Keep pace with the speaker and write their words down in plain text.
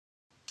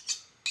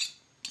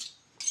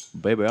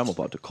Baby, I'm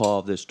about to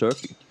carve this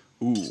turkey.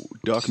 Ooh,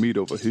 dark meat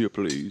over here,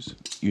 please.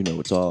 You know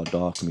it's all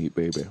dark meat,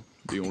 baby.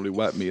 The only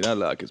white meat I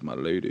like is my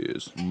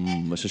lady's.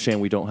 It's a shame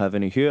we don't have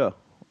any here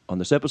on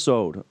this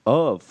episode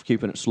of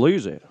Keeping It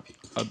Sleazy.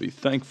 I'd be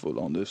thankful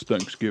on this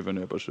Thanksgiving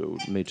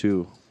episode. Me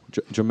too.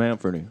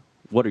 Jermaine,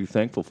 what are you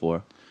thankful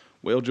for?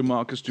 Well,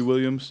 Jamarcus G.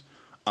 Williams,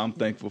 I'm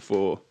thankful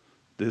for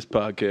this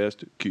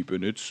podcast,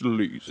 Keeping It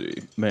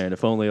Sleazy. Man,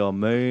 if only our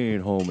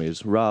main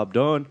homies, Rob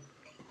Dunn,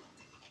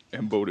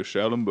 And Bodie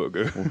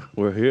Schallenberger.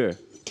 were here.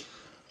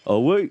 Oh,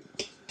 wait.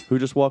 Who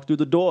just walked through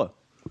the door?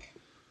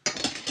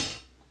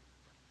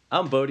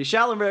 I'm Bodie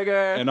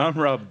Schallenberger. And I'm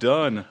Rob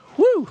Dunn.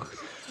 Woo!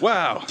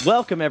 Wow.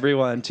 Welcome,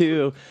 everyone,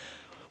 to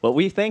what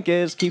we think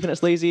is Keeping It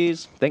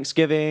Sleazy's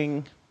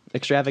Thanksgiving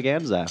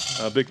extravaganza.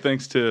 Big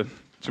thanks to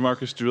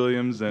Jamarcus G.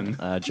 Williams and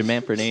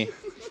Jermaine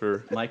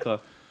for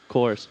Michael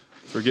Kors.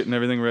 getting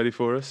everything ready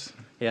for us.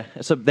 Yeah,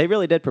 so they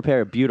really did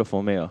prepare a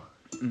beautiful meal.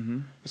 Mm-hmm.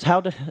 So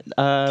how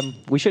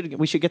we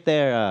should get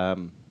their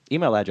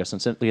email address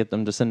and get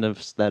them to send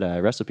us that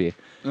recipe.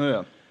 Oh,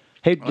 yeah.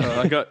 Hey,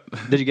 I got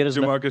did you get his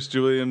Jamarcus G.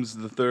 Williams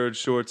the third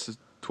shorts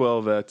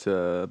 12 at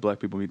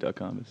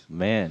blackpeoplemeet.com.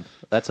 Man,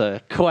 that's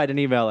quite an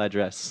email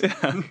address.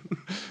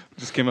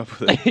 Just came up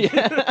with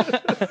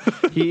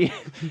it. He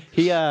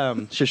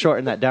should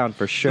shorten that down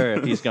for sure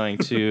if he's going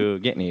to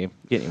get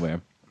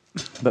anywhere.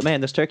 But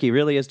man, this turkey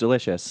really is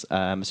delicious.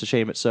 It's a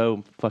shame it's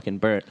so fucking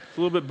burnt. It's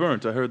a little bit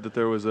burnt. I heard that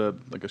there was a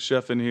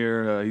chef in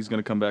here. He's going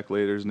to come back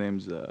later. His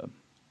name's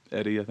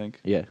Eddie, I think.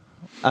 Yeah.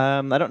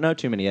 I don't know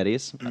too many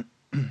Eddies.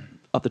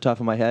 Off the top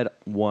of my head,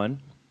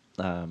 one.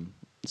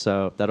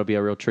 So that'll be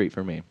a real treat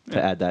for me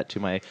to add that to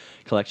my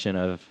collection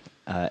of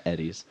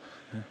Eddies.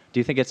 Do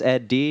you think it's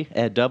Ed D,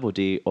 Ed Double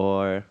D,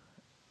 or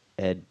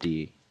Ed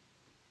D?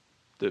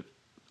 The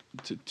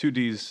two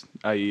D's,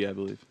 I.E., I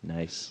believe.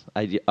 Nice.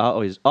 I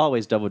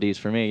always double D's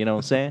for me. You know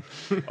what I'm saying?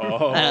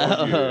 Oh,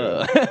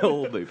 yeah.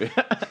 Oh, baby.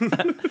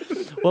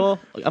 Well,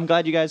 I'm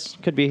glad you guys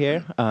could be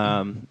here,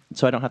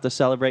 so I don't have to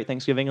celebrate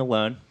Thanksgiving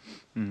alone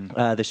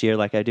this year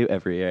like I do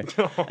every year.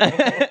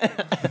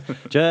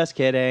 Just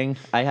kidding.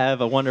 I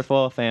have a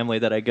wonderful family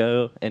that I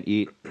go and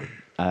eat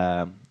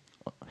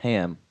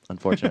ham,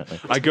 unfortunately.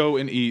 I go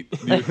and eat.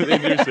 You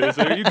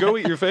go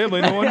eat your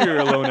family. No wonder you're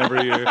alone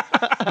every year.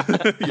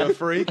 You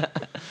freak.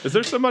 Is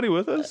there somebody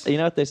with us? You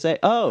know what they say?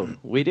 Oh,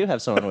 we do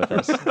have someone with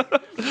us.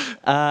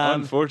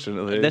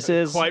 Unfortunately. This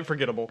is quite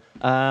forgettable.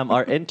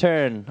 our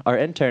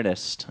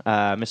internist,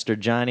 Mr.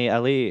 Johnny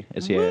Ali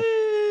is here.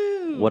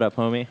 Woo! What up,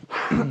 homie?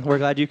 We're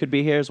glad you could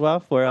be here as well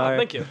for our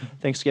thank you.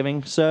 Thanksgiving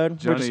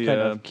episode. We're just Johnny kind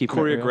of keeping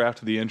it real.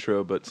 choreographed the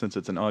intro, but since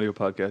it's an audio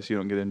podcast, you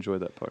don't get to enjoy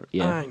that part.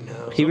 Yeah, I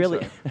know. he I'm really.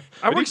 sorry.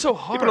 I work so He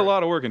hard. put a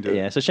lot of work into it.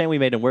 Yeah, it's a shame we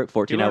made him work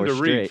 14 You learned hours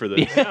to read straight. for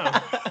this.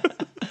 Yeah.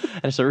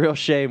 And it's a real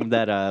shame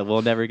that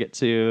we'll never get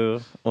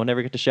to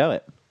show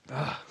it.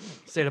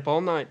 Stayed up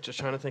all night just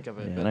trying to think of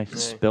it. Yeah, but, and I hey.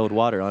 spilled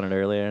water on it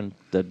earlier, and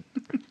the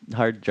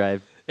hard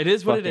drive. It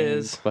is what it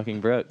is.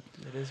 Fucking broke.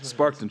 It is what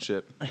Sparked and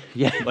shit.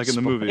 Yeah, Like in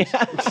the movies.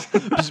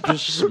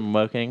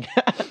 smoking.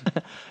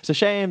 It's a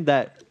shame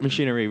that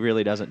machinery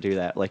really doesn't do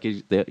that. Like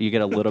you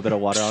get a little bit of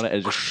water on it, and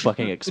it just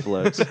fucking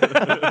explodes. Just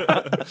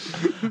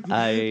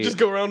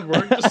go around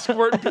work, just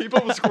squirting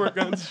people with squirt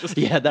guns. Just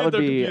Yeah, that hit would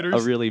their be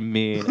computers. a really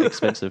mean,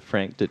 expensive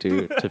prank to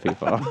do to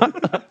people.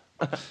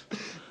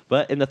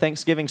 But in the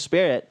Thanksgiving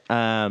spirit,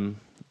 I'm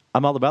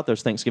all about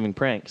those Thanksgiving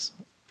pranks.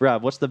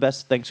 Rob, what's the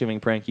best Thanksgiving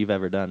prank you've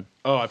ever done?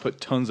 Oh, I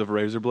put tons of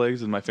razor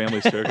blades in my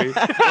family's turkey.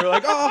 They're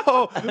like,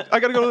 oh, I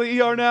got to go to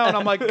the ER now. And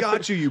I'm like,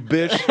 got you, you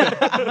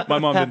bitch. My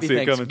mom Happy didn't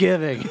see it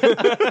coming.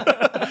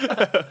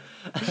 Thanksgiving.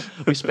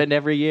 We spend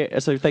every year.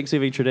 It's a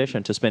Thanksgiving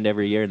tradition to spend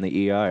every year in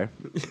the ER.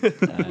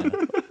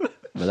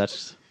 But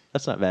that's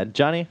not bad.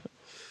 Johnny,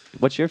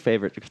 what's your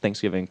favorite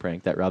Thanksgiving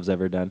prank that Rob's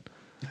ever done?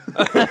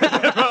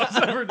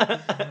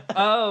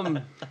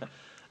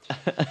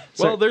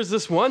 Well, there's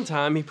this one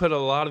time he put a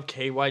lot of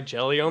KY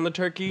jelly on the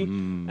turkey,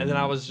 and then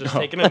I was just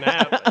taking a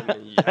nap.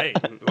 And, hey,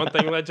 one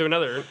thing led to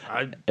another.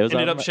 I was ended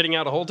on up my- shitting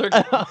out a whole turkey.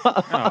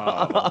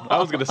 I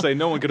was going to say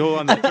no one could hold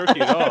on to the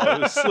turkey at all.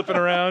 It was slipping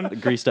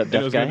around. Greased up And it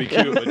deaf was guy. going to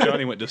be cute, but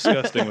Johnny went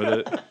disgusting with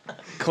it.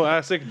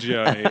 Classic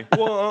Johnny.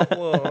 Whoa,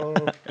 whoa.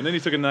 And then he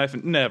took a knife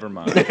and never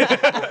mind. Let's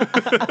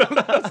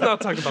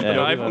not talk about Yeah, the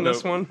knife we on won't.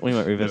 this one. We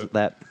might revisit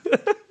that.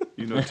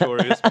 You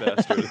notorious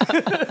bastard.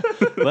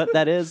 But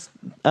that is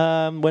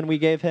when we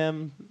gave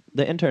him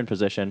the intern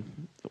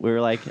position. We were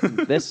like,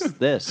 this.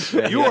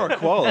 Right You here. are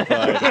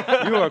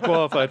qualified. You are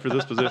qualified for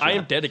this position. I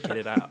am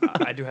dedicated.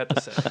 I do have to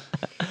say.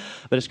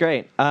 But it's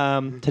great.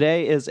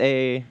 Today is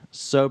a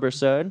sober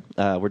sode.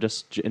 We're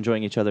just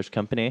enjoying each other's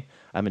company.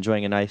 I'm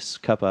enjoying a nice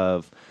cup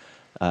of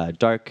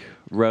dark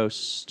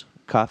roast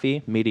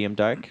coffee, medium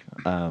dark.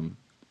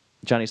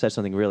 Johnny said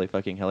something really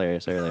fucking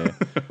hilarious earlier.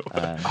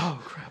 Oh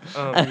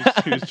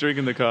crap. He was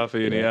drinking the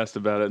coffee and he Yeah. asked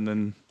about it, and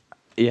then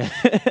Yeah.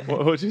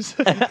 What would you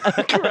say?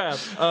 Crap.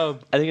 I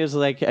think it was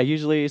like I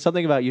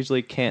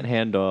usually can't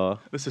handle.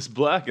 This is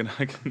black and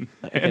I can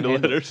I can handle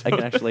it. Or I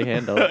can actually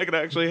handle I it. can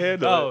actually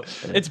handle Oh, it.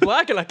 it's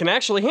black and I can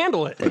actually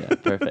handle it. Yeah,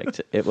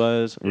 perfect. It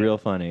was real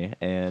funny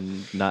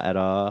and not at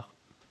all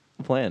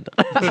planned,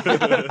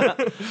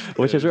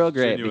 which is real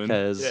great genuine.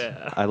 because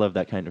Yeah. I love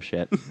that kind of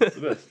shit. It's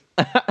the best.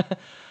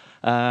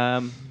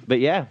 But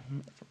yeah,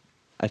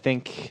 I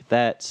think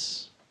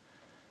that's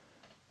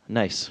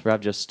nice.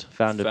 Rob just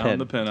found a pin.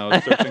 Found the pen I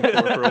was searching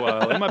for a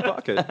while in my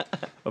pocket,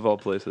 of all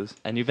places.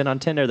 And you've been on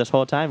Tinder this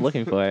whole time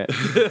looking for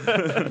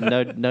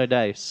it. No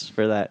dice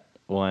for that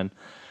one.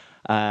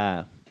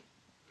 But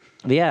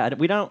yeah, I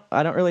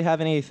don't really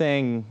have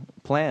anything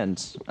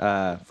planned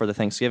for the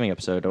Thanksgiving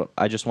episode.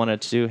 I just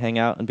wanted to hang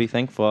out and be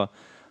thankful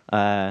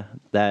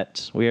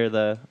that we are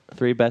the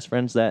 3 best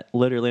friends that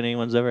literally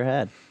anyone's ever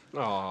had.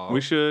 Aw.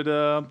 We should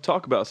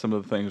talk about some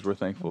of the things we're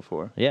thankful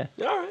for. Yeah.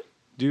 All right.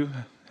 Do you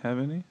have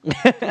any? Do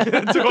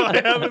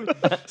I have any?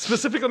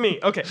 Specifically me.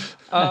 Okay.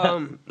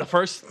 The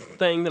first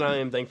thing that I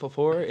am thankful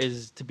for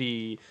is to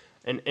be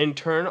an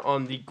intern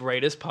on the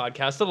greatest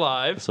podcast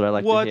alive. That's what I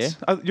like What? to hear.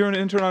 You're an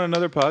intern on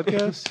another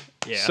podcast?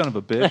 Yeah. Son of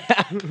a bitch.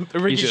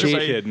 Ricky He's just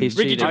Gervais. kidding. He's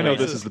Ricky cheating. I know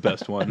Gervais this is the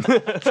best one.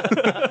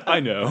 I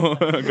know.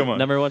 Come on.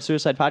 Number 1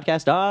 suicide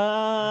podcast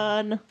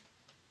on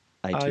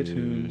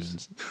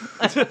iTunes.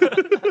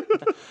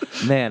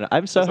 Man,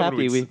 I'm so Someone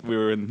happy we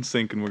were in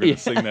sync and we're going to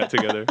sing that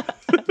together.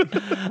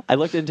 I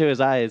looked into his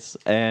eyes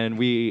and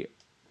we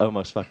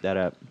almost fucked that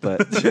up.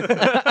 But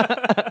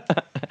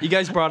You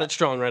guys brought it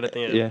strong right at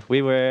the end. yeah,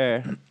 we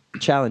were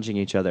challenging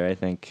each other, I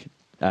think,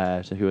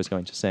 to who was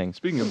going to sing.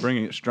 Speaking of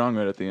bringing it strong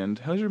right at the end,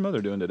 how's your mother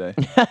doing today?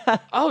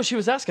 Oh, she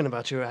was asking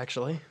about you,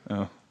 actually.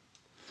 Oh.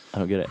 I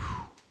don't get it.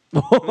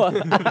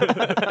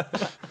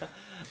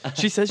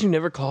 She says you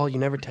never call, you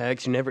never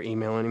text, you never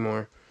email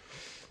anymore.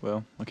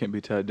 Well, I can't be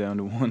tied down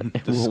to one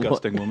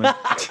disgusting woman.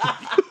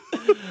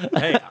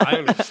 Hey, I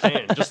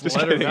understand. Just Just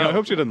let her kidding. know. I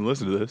hope she doesn't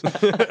listen to this.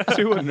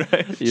 She wouldn't,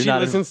 right? You're She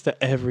not, listens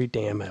to every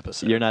damn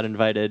episode. you're not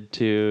invited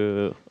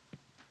to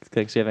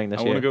Thanksgiving this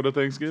I year. want to go to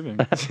Thanksgiving.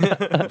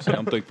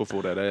 I'm thankful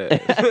for that ass.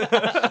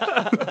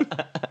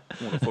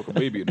 I want to fuck a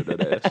baby into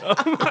that ass.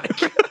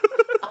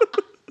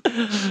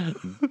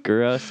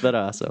 Gross, but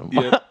awesome.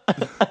 Yeah.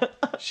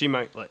 She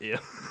might let you.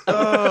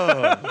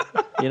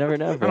 You never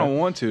know, I bro. don't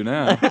want to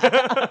now.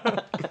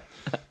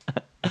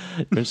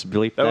 Just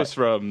believe That was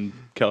from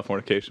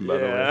Californication, by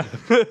the way.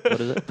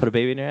 What is it? Put a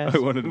baby in your ass? I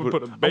wanted to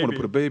Put a I want baby to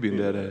put a baby in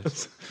that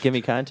ass. Give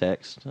me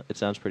context. It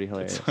sounds pretty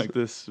hilarious. It's like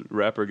this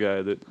rapper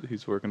guy that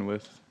he's working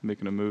with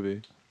making a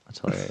movie, That's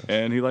hilarious.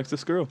 and he likes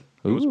this girl.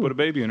 He wants to Ooh. put a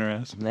baby in her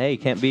ass. Hey,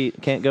 can't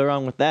go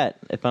wrong with that.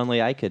 If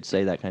only I could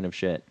say that kind of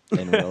shit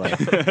in real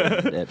life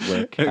at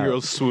work. And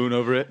girls swoon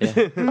over it.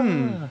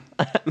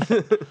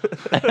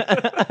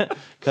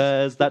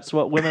 Because that's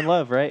what women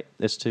love, right?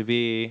 Is to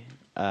be,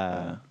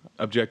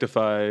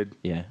 Objectified,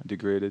 yeah.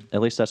 degraded.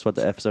 At least that's what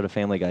the episode of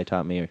Family Guy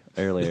taught me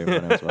earlier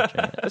when I was watching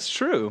it. That's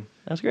true.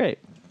 That's great.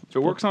 If it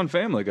works on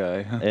Family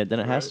Guy, Then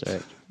it has to.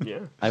 Right? Yeah.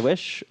 I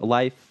wish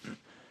life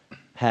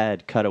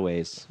had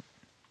cutaways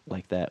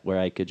like that, where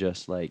I could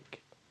just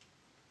like,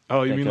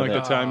 oh, you Think mean of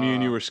like the it. time you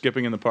and you were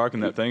skipping in the park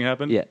and that thing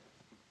happened? yeah,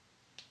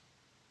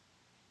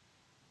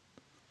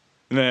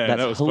 Man, that's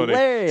that was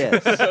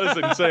hilarious. funny. That was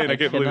insane. I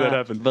can't believe that cannot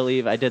happened.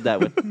 Believe I did that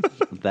with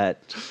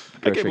that.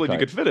 I can't believe you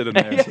could fit it in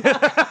there.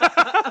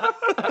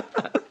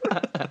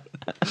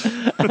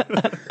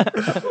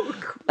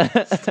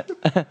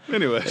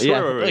 Anyway, so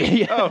Yeah. where were we?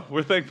 Yeah. Oh,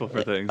 we're thankful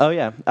for things. Oh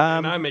yeah.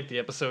 And I make the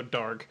episode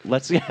dark.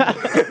 Let's.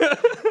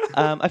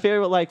 I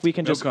feel like we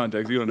can No just.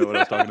 context. You don't know what I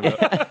was talking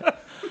about.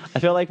 I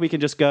feel like we can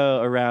just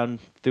go around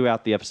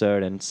throughout the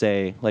episode and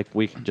say like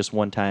we can just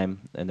one time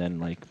and then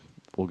like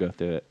we'll go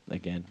through it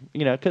again.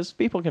 You know, because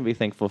people can be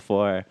thankful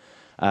for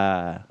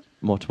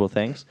multiple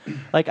things.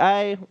 Like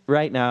I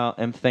right now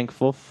am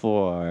thankful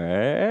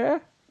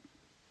for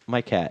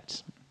my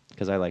cat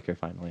because I like her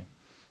finally.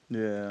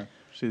 Yeah,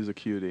 she's a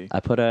cutie. I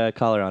put a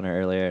collar on her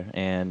earlier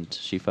and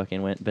she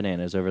fucking went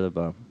bananas over the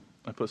bone.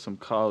 I put some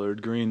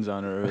collard greens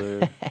on her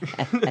earlier.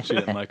 She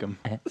didn't like them.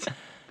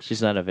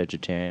 She's not a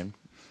vegetarian.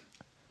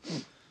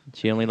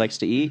 She only likes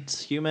to eat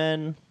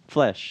human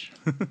flesh.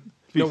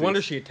 No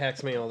wonder she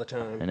attacks me all the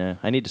I time. know.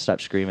 I need to stop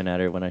screaming at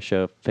her when I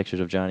show pictures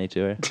of Johnny to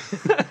her.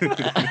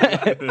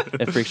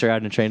 It freaks her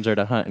out and trains her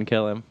to hunt and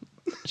kill him.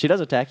 She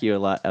does attack you a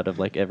lot out of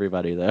like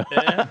everybody though.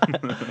 Yeah.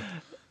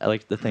 I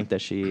like to think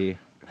that she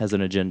has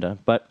an agenda,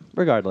 but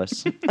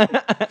regardless.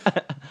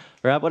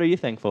 Rob, what are you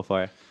thankful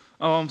for?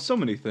 So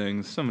many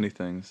things. So many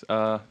things.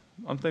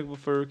 I'm thankful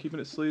for keeping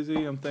it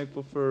sleazy. I'm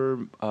thankful for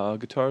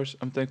guitars.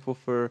 I'm thankful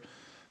for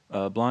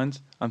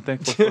blinds. I'm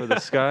thankful for the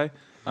sky.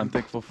 I'm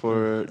thankful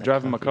for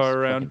driving my car coffee's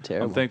around. fucking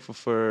terrible. I'm thankful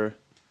for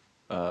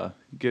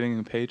getting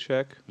a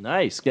paycheck.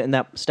 Nice,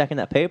 stacking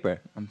that paper.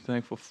 I'm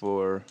thankful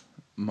for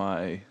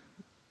my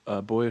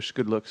boyish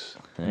good looks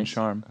and Nice.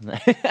 charm.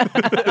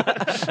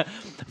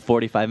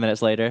 45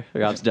 minutes later,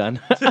 Rob's done.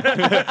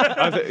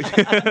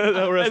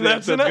 The rest of the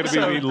that's an episode's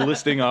going to be me episode.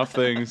 listing off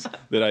things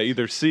that I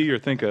either see or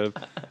think of.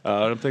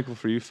 I'm thankful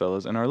for you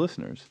fellas and our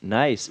listeners,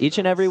 Nice. Each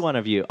and every one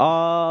of you,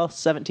 all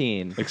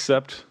 17.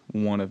 except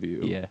one of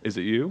you. Yeah. Is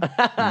it you?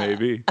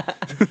 Maybe.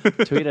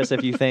 Tweet us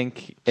if you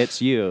think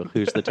it's you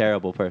who's the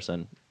terrible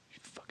person. You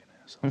fucking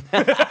asshole.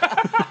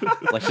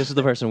 Like, this is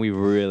the person we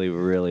really,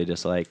 really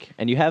dislike.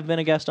 And you have been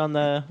a guest on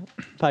the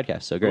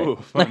podcast, so great. Ooh,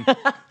 fun.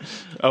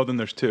 Oh, then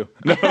there's two.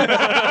 No,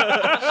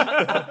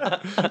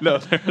 no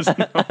there's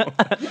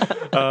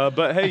no.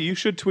 But hey, you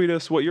should tweet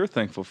us what you're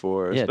thankful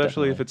for, Yeah,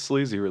 especially if definitely. it's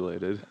sleazy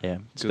related. Yeah.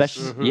 'Cause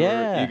Especially, we're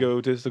yeah.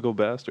 egotistical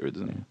bastards.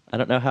 And I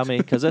don't know how many,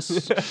 because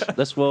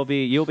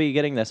you'll be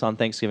getting this on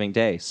Thanksgiving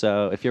Day.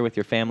 So if you're with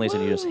your families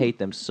and you just hate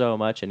them so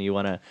much and you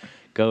want to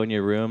go in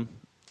your room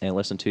and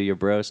listen to your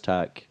bros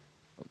talk,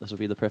 this will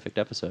be the perfect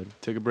episode.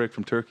 take a break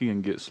from turkey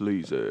and get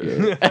sleazy.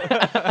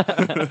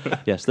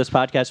 Yes, this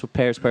podcast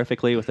pairs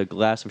perfectly with a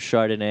glass of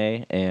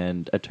Chardonnay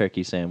and a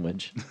turkey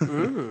sandwich.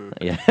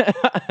 Yeah.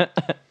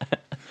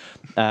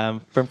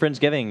 From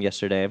Friendsgiving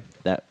yesterday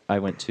that I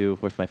went to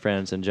with my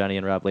friends, and Johnny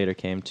and Rob later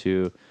came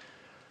to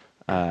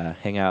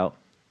hang out.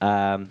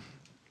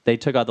 They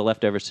took all the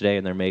leftovers today,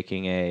 and they're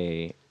making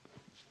a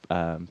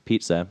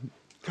pizza,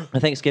 a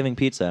Thanksgiving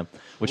pizza,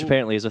 which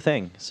apparently is a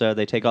thing. So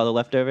they take all the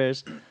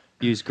leftovers,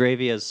 use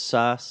gravy as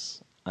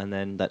sauce, and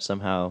then that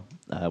somehow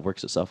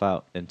works itself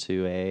out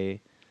into a...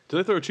 Do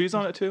they throw cheese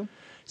on it too?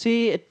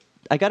 See,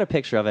 I got a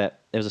picture of it.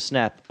 There was a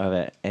snap of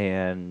it,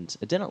 and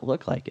it didn't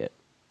look like it.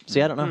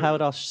 See, I don't know how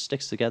it all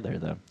sticks together,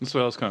 though. That's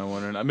what I was kind of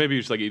wondering. Maybe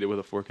you just like eat it with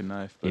a fork and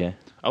knife. But Yeah.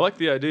 I like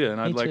the idea, and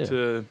I'd Me like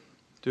too. to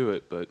do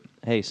it. But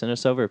Hey, send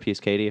us over a piece,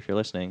 Katie, if you're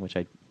listening, which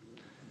I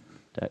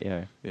doubt you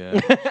are. yeah,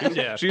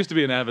 Yeah. she used to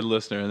be an avid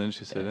listener, and then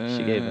she said,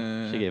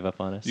 She gave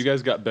up on us. You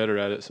guys got better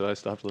at it, so I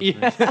stopped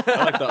listening.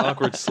 I like the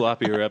awkward,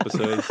 sloppier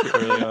episodes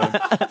early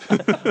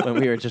on.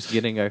 when we were just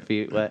getting our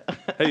feet wet.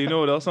 Hey, you know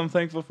what else I'm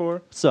thankful for?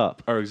 What's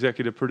up? Our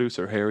executive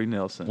producer, Harry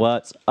Nelson.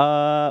 What's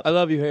up? I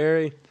love you,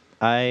 Harry.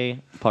 I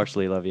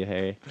partially love you,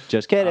 Harry.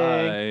 Just kidding.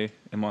 I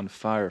am on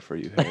fire for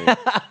you, Harry.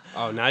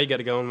 Oh, now you got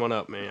to go in one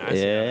up, man. I see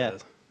how Yeah. it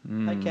is.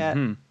 Hi,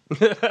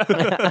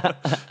 cat.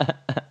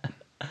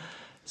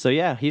 So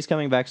yeah, he's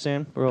coming back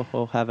soon. We'll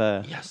have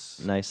a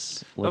Yes.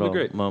 nice be little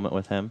great. moment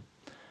with him.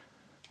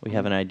 We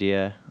have an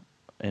idea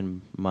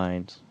in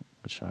mind,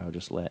 which I'll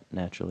just let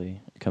naturally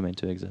come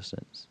into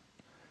existence.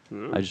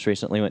 I just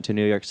recently went to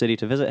New York City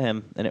to visit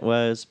him, and it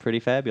was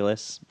pretty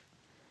fabulous.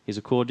 He's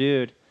a cool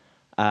dude.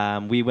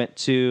 We went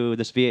to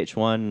this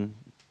VH1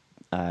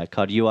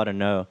 called You Ought to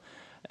Know,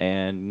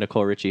 and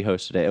Nicole Richie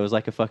hosted it. It was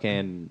like it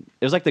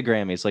was like the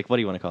Grammys. Like, what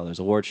do you want to call those?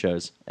 Award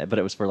shows. But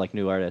it was for like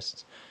new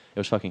artists. It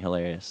was fucking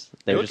hilarious.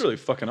 It looked really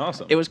fucking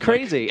awesome. It was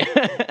crazy.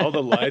 All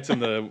the lights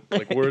and the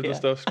like words Yeah. and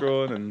stuff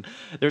scrolling, and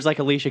There's like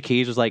Alicia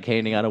Keys was like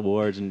handing out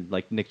awards, and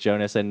like Nick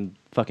Jonas and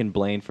fucking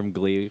Blaine from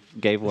Glee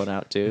gave one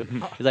out too.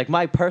 He's like,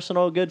 my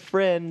personal good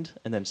friend,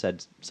 and then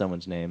said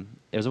someone's name.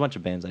 It was a bunch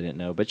of bands I didn't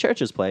know, but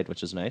Churches played,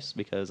 which is nice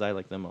because I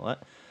like them a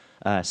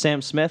lot.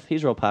 Sam Smith,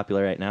 he's real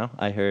popular right now.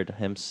 I heard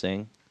him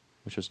sing,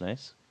 which was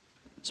nice.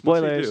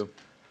 Spoilers. do?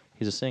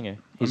 He's a singer.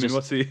 I He's mean,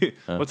 just,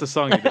 what's the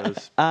song he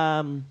does?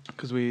 um,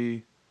 Because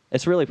we,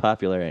 it's really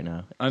popular right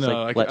now. I It's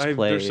know, like Let's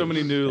Play. there's so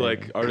many new Stay.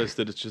 like artists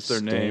that it's just their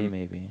Stay, name.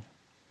 maybe.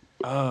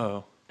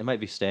 Oh, It might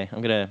be Stay.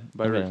 I'm gonna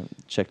Rick.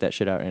 check that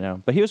shit out right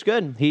now. But he was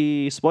good.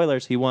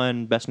 Spoilers. He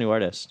won Best New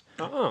Artist.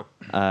 Oh,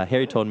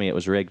 Harry told me it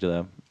was rigged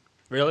though.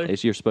 really?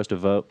 You're supposed to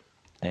vote,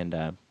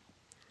 and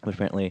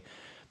apparently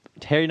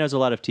Harry knows a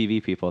lot of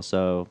TV people.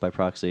 So by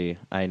proxy,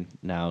 I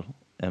now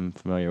am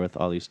familiar with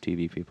all these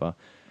TV people,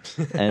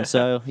 and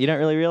so you don't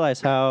really realize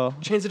how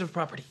Transitive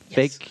property. Yes.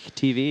 fake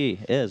TV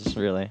is.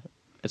 Really,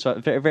 it's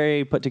very,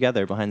 very put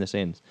together behind the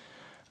scenes.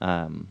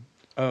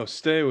 oh,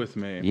 Stay With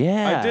Me.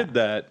 Yeah. I did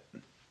that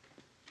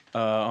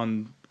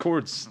on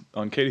Chords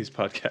on Katie's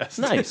podcast.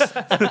 Nice.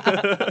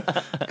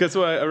 Because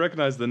I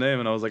recognized the name,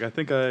 and I was like, I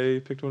think I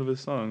picked one of his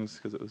songs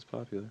because it was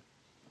popular.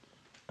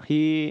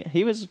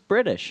 He was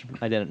British.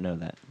 I didn't know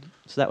that,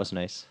 so that was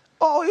nice.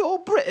 Oh, you're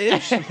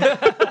British.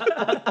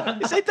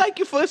 You say thank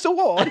you for this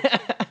award.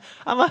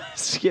 I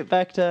must get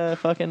back to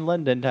fucking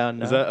London town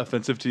now. Is that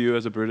offensive to you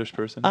as a British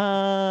person?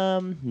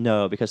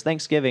 No, because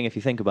Thanksgiving, if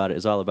you think about it,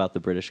 is all about the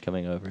British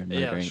coming over and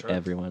Yeah, murdering sure.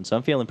 everyone. So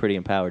I'm feeling pretty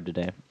empowered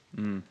today.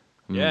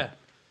 Yeah.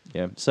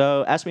 Yeah.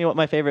 So ask me what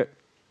my favorite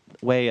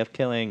way of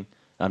killing.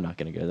 I'm not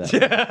gonna go that. way.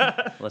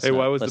 Let's Hey, not-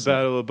 why was the let's not.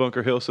 Battle of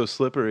Bunker Hill so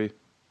slippery?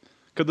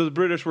 Because the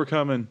British were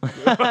coming.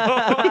 That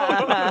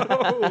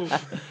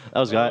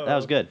was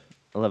good.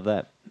 I love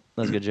that.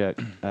 That was a good joke.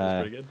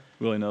 Pretty good.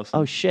 Willie Nelson.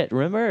 Oh shit!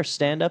 Remember our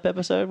stand-up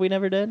episode we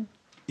never did?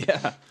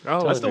 yeah.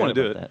 Oh, I still want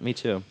to do it. That. Me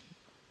too.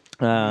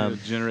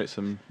 Generate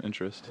some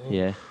interest.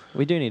 Yeah,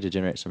 we do need to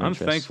generate some I'm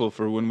interest. thankful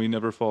for when we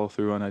never follow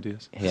through on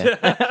ideas. Yeah.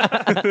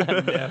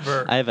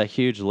 Never. I have a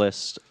huge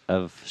list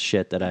of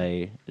shit that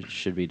I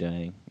should be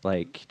doing,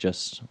 like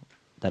just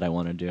that I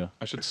want to do.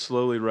 I should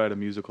slowly write a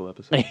musical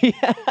episode.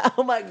 Yeah.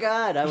 Oh my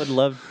God, I would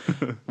love.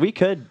 We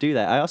could do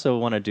that. I also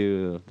want to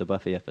do the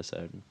Buffy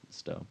episode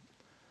still.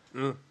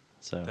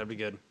 So That'd be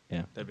good.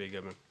 yeah. That'd be a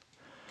good one.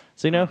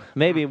 So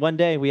maybe one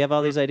day we have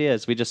all these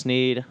ideas. We just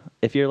need.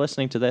 If you're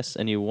listening to this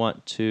and you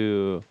want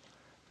to,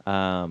 be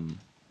on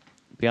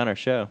our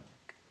show.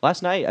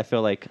 Last night I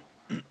feel like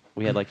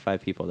we had like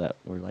 5 people that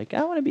were like,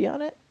 I want to be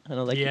on it, and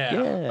I was like,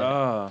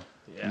 Yeah.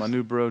 yeah. My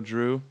new bro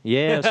Drew.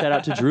 Yeah, shout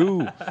out to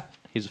Drew.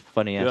 He's a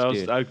funny ass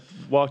dude. I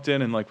walked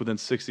in and like within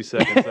 60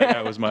 seconds, that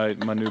guy was my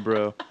new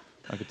bro.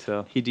 I could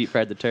tell. He deep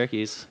fried the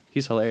turkeys.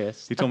 He's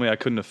hilarious. He told me I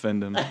couldn't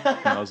offend him, and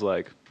I was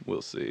like,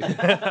 "We'll see."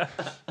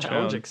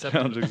 Challenge accepted.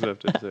 Challenge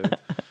accepted.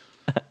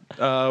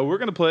 So. We're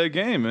gonna play a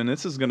game, and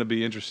this is gonna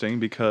be interesting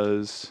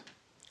because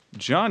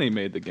Johnny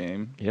made the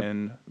game, Yep.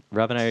 and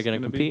Rob and I are it's going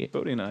to compete.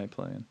 Bodie and I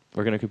playing.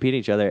 We're going to compete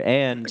each other,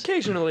 and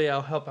Occasionally,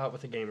 I'll help out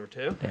with a game or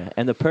two.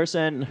 the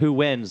person who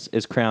wins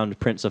is crowned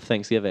Prince of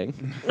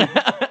Thanksgiving.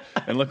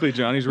 And luckily,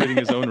 Johnny's reading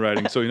his own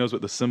writing, so he knows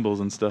what the symbols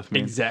and stuff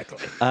mean.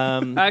 Exactly. I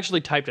I actually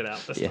typed it out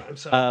this time.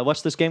 So.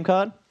 what's this game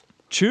called?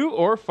 True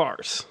or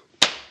farce?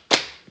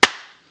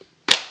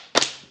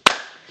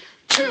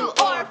 True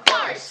or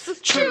farce?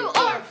 True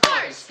or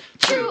farce?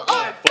 True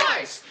or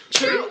farce?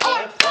 True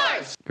or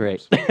farce?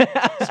 Great.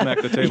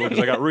 Smack the table because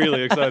I got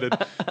really excited.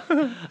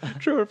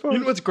 True or false? You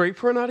know what's great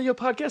for an audio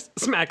podcast?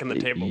 Smacking the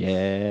table.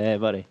 Yeah,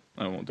 buddy.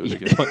 I won't do it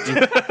again.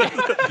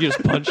 You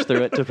just punch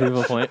through it to prove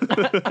a point.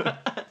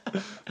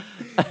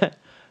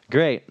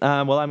 Great.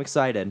 Well, I'm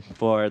excited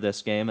for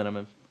this game,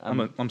 and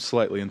I'm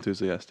slightly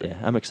enthusiastic.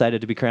 I'm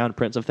excited to be crowned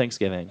Prince of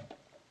Thanksgiving.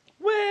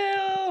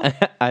 Well,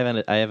 I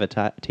have a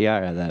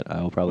tiara that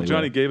I will probably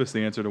Johnny wear. gave us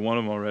the answer to one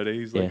of them already.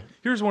 He's like, Yeah.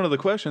 "Here's one of the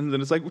questions,"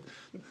 and it's like,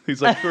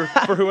 he's like, for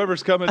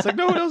whoever's coming, it's like,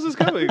 no one else is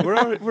coming.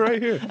 We're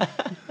right here.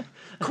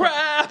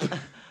 crap.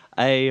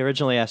 I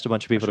originally asked a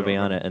bunch of people to be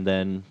on it, and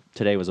then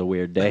today was a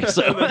weird day,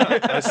 so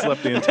I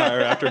slept the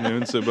entire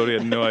afternoon, so Bodie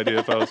had no idea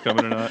if I was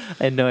coming or not.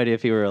 I had no idea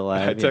if you were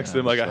alive. I texted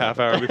him like a half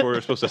hour before we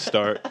were supposed to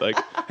start. Like,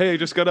 hey,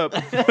 just got up.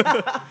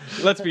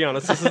 Let's be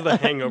honest. This is the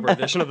hangover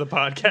edition of the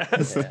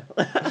podcast.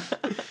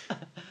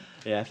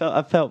 Yeah,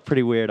 I felt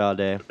pretty weird all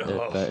day,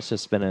 but it's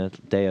just been a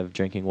day of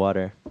drinking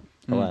water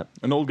a lot.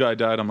 An old guy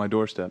died on my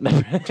doorstep.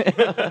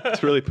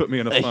 It's really put me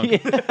in a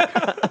funk.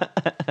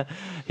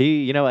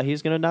 You know what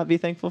he's gonna not be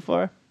thankful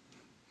for?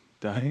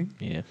 Dying?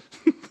 Yeah,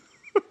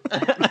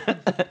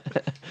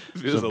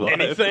 He was alive.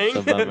 Anything? it's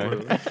a bummer.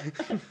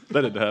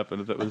 That didn't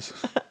happen. That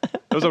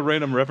was a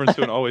random reference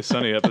to an Always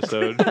Sunny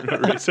episode.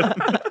 Recent.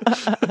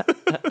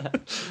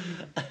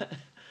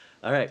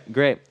 All right,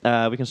 great.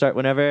 We can start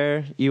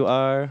whenever you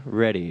are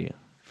ready,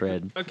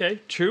 Fred. Okay,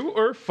 true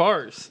or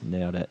farce?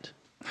 Nailed it.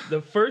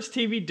 The first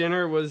TV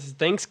dinner was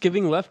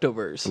Thanksgiving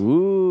leftovers.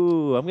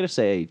 Ooh, I'm gonna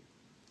say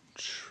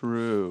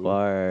True.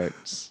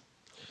 farts.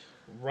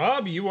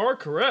 Rob, you are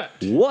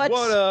correct. What?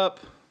 What up?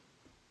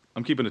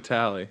 I'm keeping a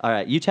tally. All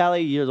right, you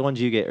tally the ones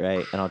you get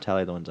right, and I'll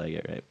tally the ones I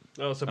get right.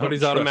 Oh, so I don't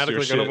Buddy's trust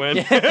automatically your going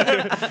to shit.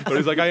 win. But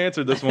he's like, I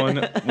answered this one.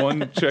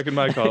 One check in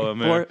my column.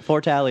 There.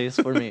 Four tallies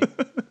for me.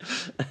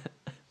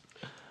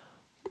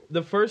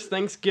 The first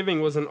Thanksgiving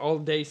was an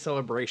all-day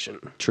celebration.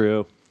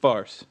 True.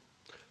 Farce.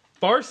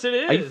 Farce it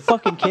Are you is.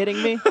 fucking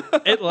kidding me?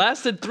 It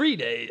lasted 3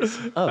 days.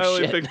 Oh I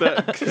only shit. picked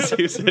that because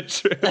you said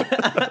true.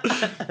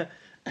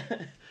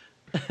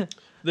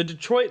 The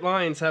Detroit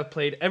Lions have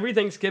played every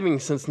Thanksgiving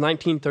since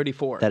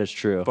 1934. That is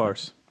true.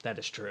 Farce. That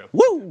is true.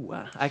 Woo!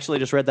 I actually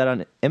just read that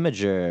on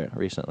Imager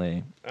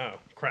recently. Oh,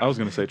 crap. I was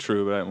going to say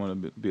true, but I didn't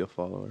want to be a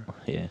follower.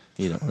 Yeah,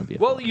 you don't want to be.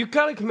 Well, you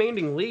got a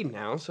commanding lead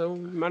now, so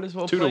you might as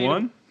well 2 play to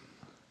 1?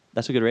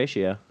 That's a good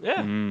ratio.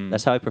 Yeah.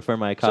 That's how I prefer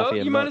my So coffee.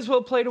 you and might milk. as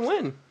well play to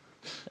win.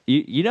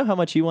 You know how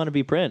much you want to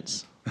be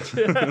Prince,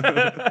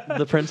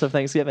 the Prince of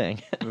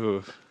Thanksgiving.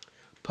 Oof.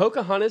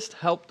 Pocahontas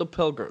helped the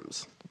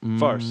Pilgrims.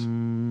 Farce.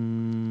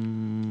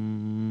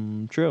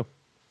 True.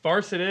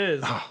 Farce it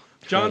is.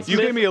 John You Smith,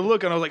 gave me a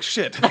look, and I was like,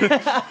 shit.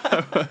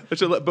 I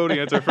should let Bodie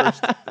answer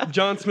first.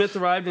 John Smith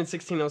arrived in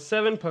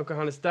 1607.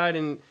 Pocahontas died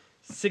in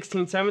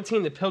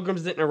 1617. The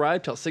Pilgrims didn't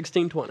arrive till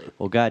 1620.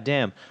 Well,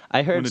 goddamn,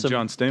 I heard When did some.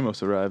 John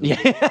Stamos arrive?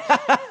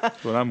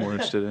 That's what I'm more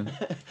interested in.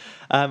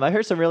 I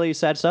heard some really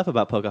sad stuff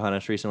about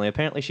Pocahontas recently.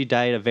 Apparently, she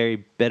died a very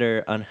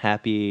bitter,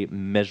 unhappy,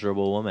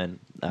 miserable woman.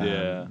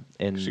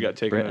 In She got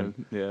Britain.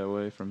 taken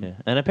away from... Yeah.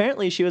 And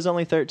apparently, she was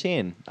only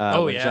 13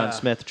 when yeah. John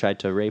Smith tried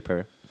to rape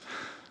her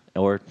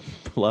or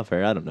love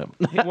her. I don't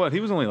know. He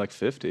was only like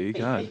 50.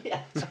 God.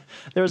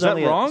 There was Is that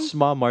only wrong? a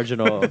small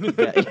marginal.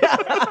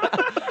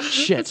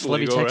 Shit, let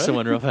me legal, text right?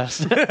 someone real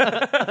fast. No,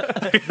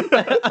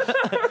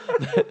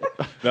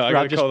 I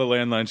Rob, gotta call the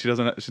landline.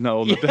 She's not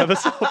old enough to have a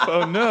cell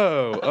phone.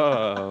 No.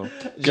 Oh.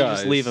 You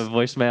just leave a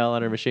voicemail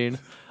on her machine.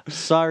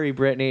 Sorry,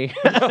 Brittany.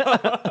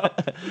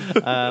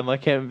 I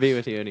can't be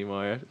with you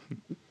anymore.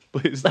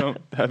 Please don't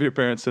have your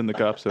parents send the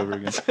cops over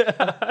again.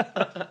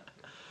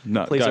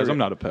 No, Please guys, er- I'm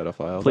not a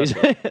pedophile. Please,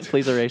 That's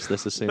please erase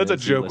this as soon a as you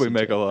joke we listen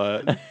make to a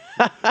it.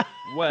 lot.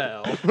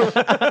 Well.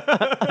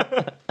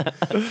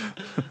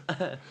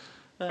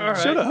 All right.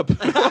 Shut up.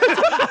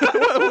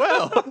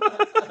 Well,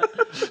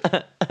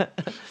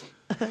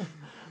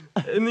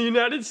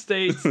 United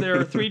States, there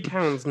are 3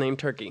 towns named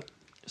Turkey.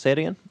 Say it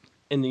again.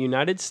 In the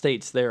United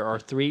States, there are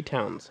 3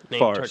 towns named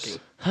Farce.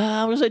 Turkey.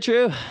 I'm gonna say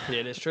true.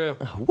 It is true.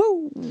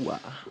 Woo!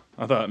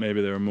 I thought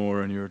maybe there were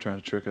more and you were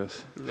trying to trick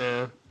us.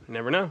 Nah,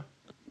 never know.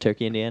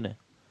 Turkey, Indiana.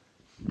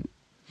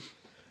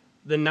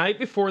 The night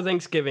before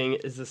Thanksgiving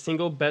is the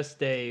single best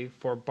day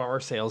for bar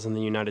sales in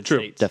the United True.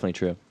 States. Definitely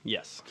true.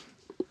 Yes.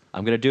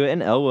 I'm gonna do it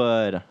in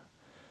Elwood.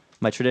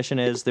 My tradition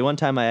is the one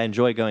time I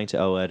enjoy going to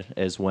Elwood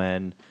is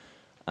when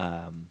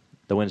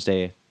the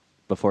Wednesday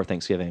before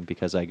Thanksgiving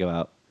because I go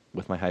out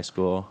with my high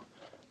school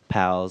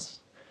pals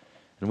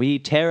and we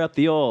tear up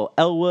the old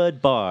Elwood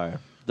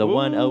bar, the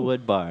one Ooh.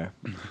 Elwood bar.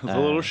 It's a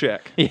little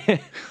shack. Yeah.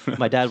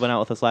 My dad went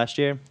out with us last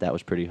year. That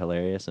was pretty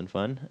hilarious and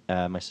fun.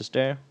 My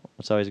sister,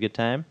 it's always a good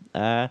time.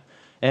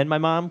 And my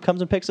mom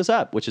comes and picks us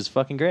up, which is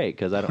fucking great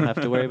because I don't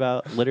have to worry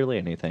about literally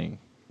anything.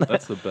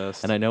 That's the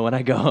best. And I know when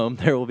I go home,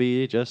 there will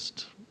be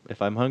just,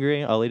 if I'm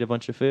hungry, I'll eat a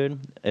bunch of food.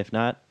 If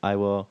not, I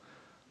will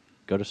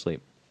go to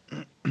sleep.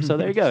 So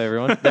there you go,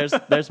 everyone.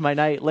 There's my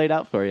night laid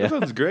out for you. That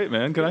sounds great,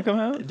 man. Can I come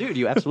out? Dude,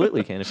 you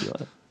absolutely can if you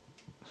want.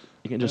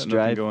 You can just Got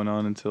nothing drive. going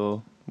on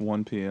until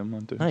 1 p.m.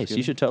 on Thursday. Nice.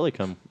 You should totally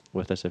come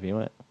with us if you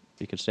want.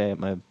 You could stay at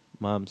my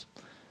mom's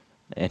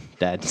and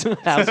dad's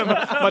house.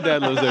 My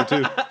dad lives there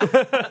too.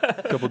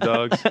 Couple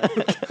dogs,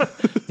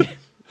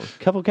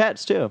 Couple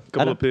cats too. I couple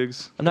don't- of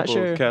pigs. I'm not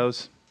couple of sure.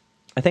 Cows.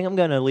 I think I'm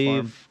gonna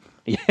leave.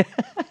 Yeah.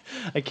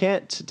 I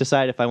can't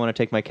decide if I want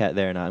to take my cat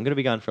there or not. I'm gonna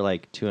be gone for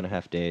like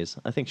 2.5 days.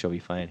 I think she'll be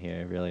fine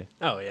here. Really.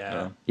 Oh,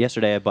 yeah.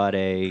 Yesterday I bought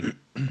a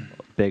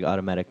big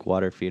automatic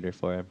water feeder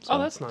for her. So. Oh,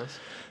 that's nice.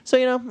 So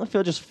I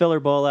feel just fill her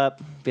bowl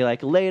up. Be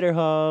like later,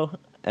 ho.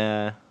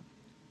 It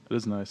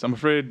is nice. I'm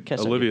afraid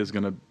Can't say Olivia's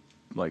gonna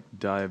like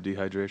die of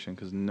dehydration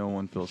because no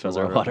one fills Fills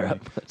her her water, water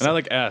up. up. And I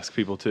like ask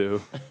people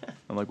too.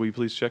 I'm like, will you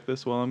please check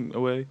this while I'm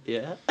away?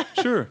 Yeah.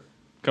 Sure.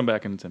 Come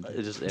back and it's empty.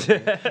 It just,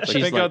 Like,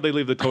 thank God they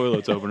leave the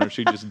toilets open or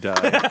she'd just die.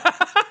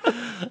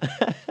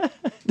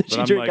 Did she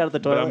I'm drink like, out of the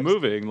But toilet? I'm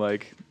moving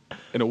like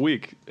in a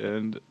week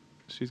and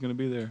she's gonna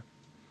be there,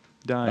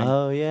 dying.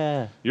 Oh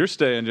yeah. You're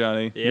staying,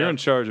 Johnny. Yeah. You're in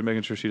charge of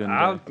making sure she doesn't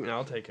die.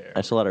 I'll take care.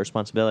 That's a lot of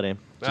responsibility.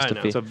 I to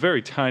know. feed. It's a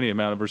very tiny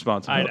amount of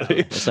responsibility.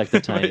 It's like the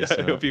tiniest.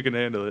 I hope you can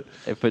handle it.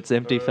 If it's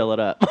empty, fill it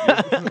up.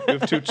 You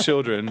have 2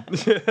 children,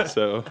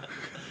 so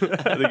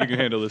I think you can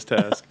handle this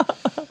task.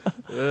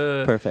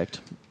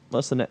 Perfect.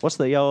 What's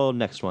the old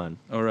next one?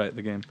 All right,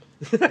 the game.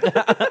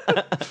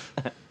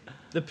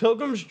 The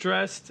pilgrims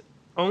dressed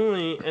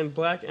only in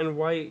black and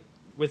white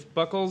with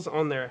buckles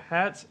on their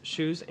hats,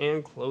 shoes,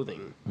 and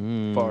clothing.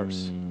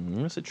 Farce.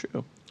 Is it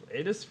true?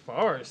 It is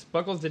farce.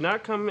 Buckles did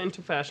not come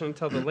into fashion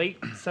until the late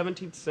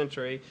 17th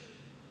century.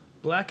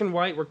 Black and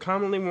white were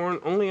commonly worn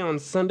only on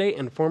Sunday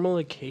and formal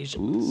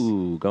occasions.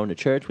 Ooh, going to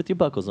church with your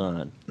buckles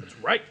on. That's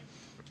right.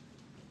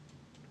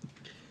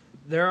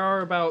 There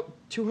are about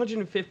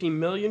 250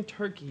 million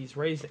turkeys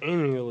raised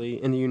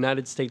annually in the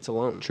United States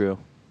alone. True.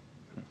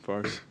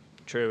 Farce.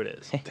 True it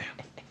is.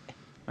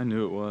 I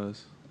knew it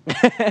was.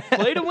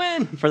 Play to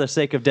win. For the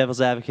sake of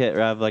devil's advocate,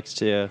 Rob likes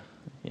to,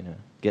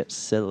 get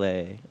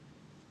silly.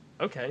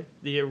 Okay.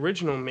 The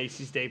original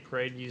Macy's Day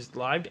Parade used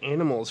live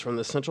animals from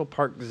the Central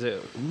Park Zoo.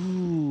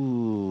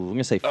 Ooh, I'm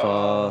gonna say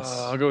false.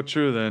 I'll go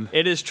true then.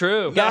 It is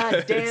true.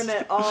 God damn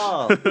it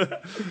all!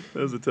 That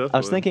was a tough I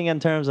was one. thinking in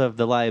terms of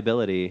the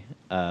liability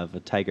of a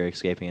tiger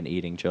escaping and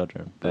eating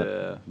children, but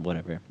Yeah.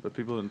 whatever. But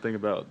people didn't think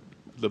about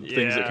the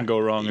things that Yeah. can go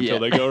wrong until Yeah.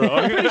 they go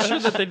wrong. Pretty sure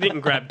that they didn't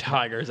grab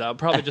tigers out.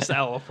 Probably just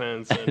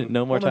elephants. And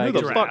No more Well, then who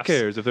tigers. the fuck Giraffes.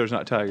 cares if there's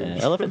not tigers?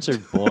 Yeah, elephants are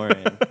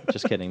boring.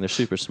 Just kidding. They're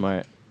super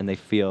smart and they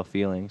feel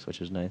feelings, which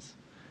is nice.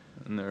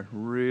 And they're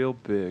real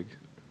big.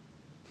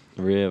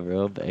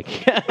 Real big.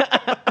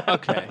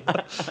 Okay.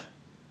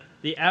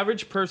 The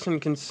average person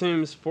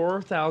consumes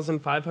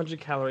 4,500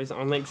 calories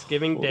on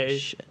Thanksgiving Holy Day,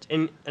 shit.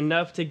 and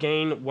enough to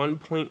gain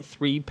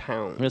 1.3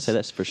 pounds. I'm gonna say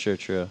that's for sure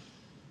true.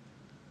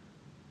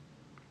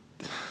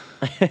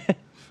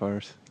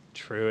 Farce.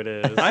 True it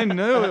is. I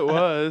knew it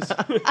was.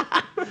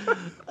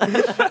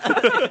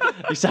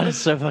 You sounded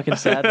so fucking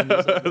sad. When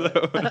you said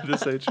that. I wanted to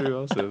say true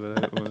also, but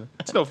I didn't want to.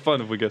 It's no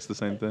fun if we guess the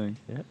same thing.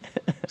 Yeah.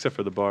 Except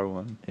for the bar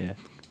one. Yeah.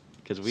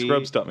 Because we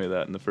Scrubs taught me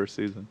that in the first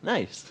season.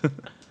 Nice.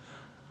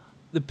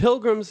 The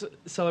Pilgrims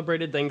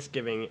celebrated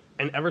Thanksgiving,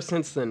 and ever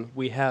since then,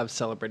 we have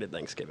celebrated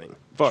Thanksgiving.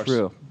 Farce.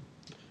 True.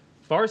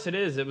 Farce it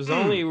is. It was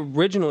only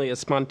originally a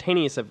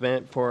spontaneous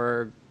event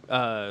for,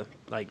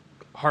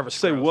 harvest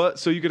Say growth. what?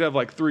 So you could have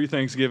like 3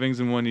 Thanksgivings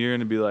in one year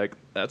and it'd be like,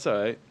 that's all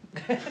right.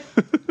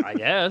 I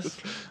guess.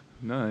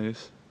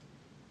 Nice.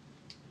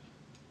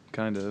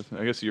 Kind of.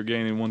 I guess you're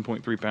gaining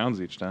 1.3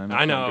 pounds each time.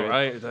 I That's not know,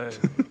 great.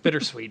 right?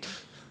 Bittersweet.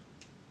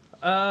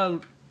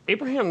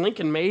 Abraham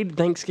Lincoln made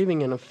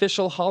Thanksgiving an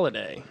official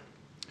holiday.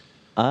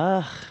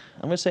 I'm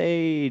gonna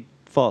say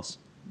false.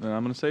 And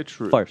I'm going to say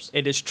true. Farce.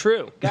 It is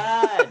true.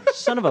 God,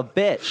 son of a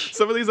bitch.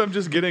 Some of these I'm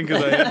just getting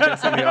because I am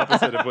guessing the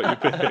opposite of what you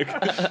pick.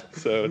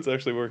 So it's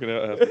actually working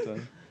out half the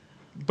time.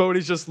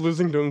 Bodie's just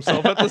losing to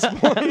himself at this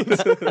point.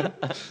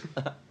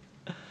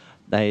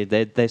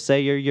 They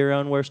say you're your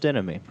own worst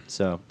enemy.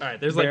 So All right,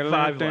 there's like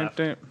 5 left.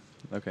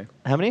 Okay.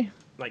 How many?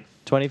 Like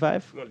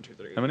 25? 1, 2,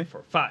 3, How many?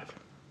 4, 5.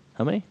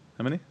 How many?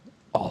 How many?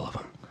 All of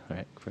them. All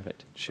right,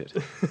 perfect. Shit.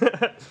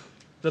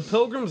 The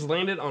Pilgrims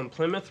landed on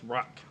Plymouth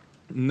Rock.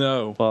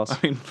 No. False. I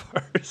mean,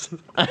 farce.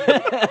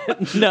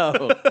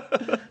 No.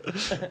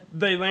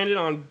 They landed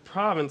on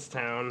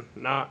Provincetown,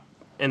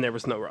 and there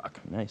was no rock.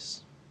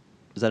 Nice.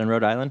 Is that in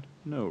Rhode Island?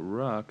 No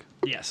rock.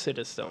 Yes, it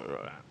is still in Rhode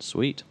Island.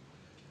 Sweet.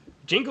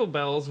 Jingle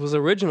Bells was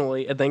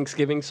originally a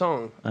Thanksgiving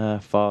song.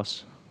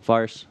 False.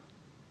 Farce.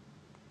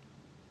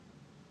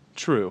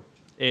 True.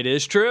 It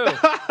is true.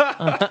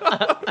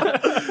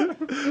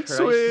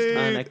 Sweet.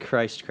 On a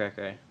Christ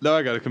cracker. No,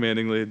 I got a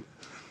commanding lead.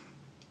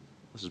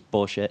 This is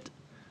bullshit.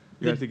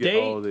 You have to get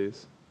all of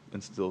these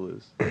and still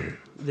lose.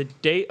 The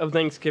date of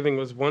Thanksgiving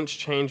was once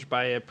changed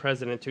by a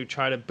president to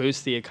try to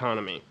boost the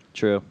economy.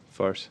 True.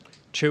 Farce.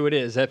 True it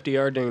is.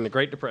 FDR during the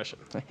Great Depression.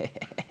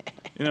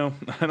 You know,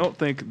 I don't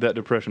think that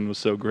depression was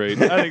so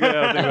great. I think I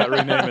gotta think about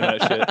renaming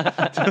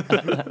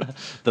that shit.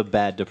 The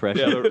bad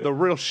depression. Yeah, the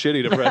real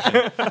shitty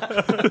depression.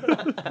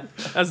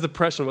 As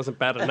depression wasn't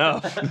bad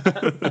enough.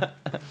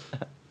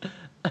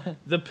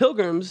 The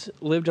Pilgrims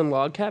lived in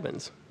log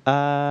cabins.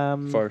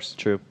 Farce.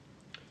 True.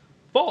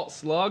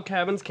 False. Log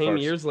cabins came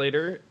Farce. years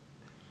later.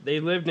 They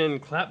lived in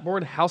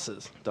clapboard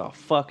houses. The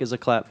fuck is a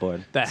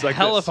clapboard? The like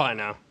hell this. if I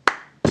know.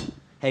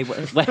 Hey, what?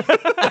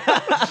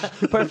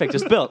 Perfect.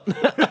 It's built.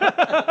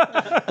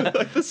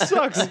 This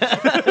sucks.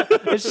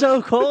 It's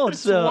so cold.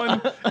 So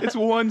It's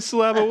one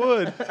slab of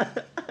wood.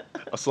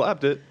 I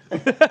slapped it.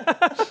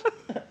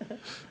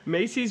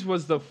 Macy's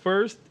was the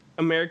first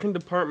American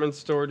department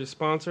store to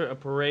sponsor a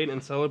parade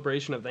in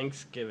celebration of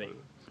Thanksgiving.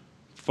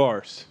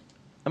 Farce.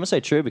 I'm gonna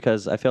say true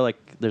because I feel like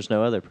there's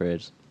no other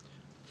parades.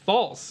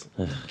 False.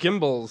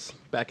 Gimbals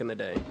back in the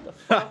day.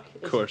 Of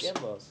course.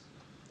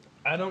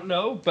 I don't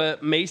know,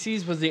 but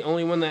Macy's was the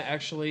only one that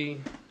actually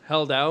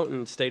held out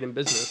and stayed in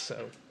business.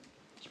 So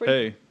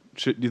Hey,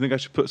 do you think I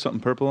should put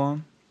something purple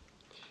on?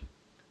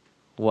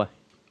 What?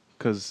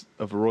 Because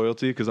of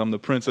royalty? Because I'm the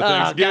prince of Oh,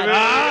 Thanksgiving?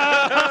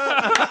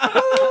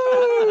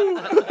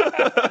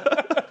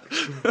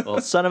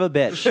 Well, son of a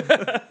bitch.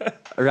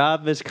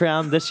 Rob is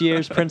crowned this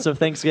year's Prince of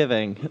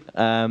Thanksgiving.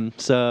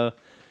 So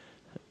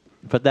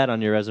put that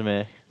on your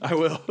resume. I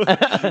will.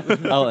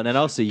 Oh, and then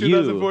I'll see you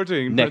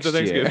 2014, next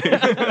Prince of year.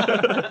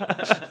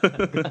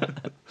 Thanksgiving.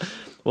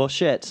 Well,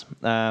 shit.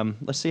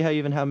 Let's see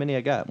how many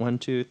I got. 1,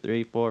 2,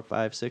 3, 4,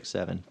 5, 6,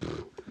 7.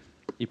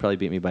 You probably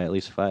beat me by at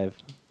least 5.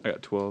 I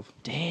got 12.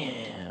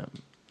 Damn.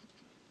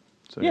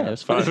 So Yeah, it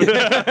was fine.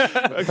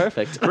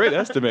 Perfect. Great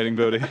estimating,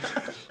 Bodie.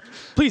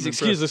 please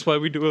excuse us while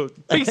we do a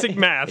basic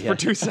math Yeah. for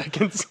 2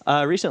 seconds.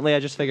 Recently, I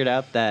just figured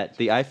out that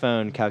the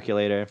iPhone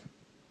calculator,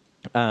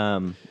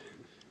 I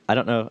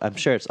don't know, I'm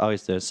sure it's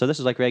always this. So this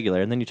is like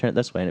regular, and then you turn it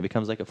this way, and it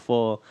becomes like a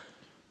full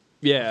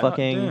Yeah.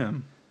 fucking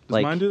Damn. Does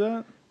like mine do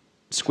that?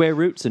 square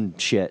roots and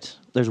shit.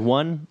 There's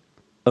 1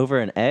 over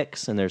an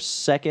X, and there's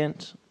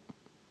second.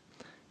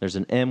 There's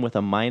an M with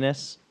a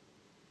minus.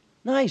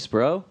 Nice,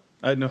 bro.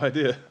 I had no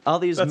idea. All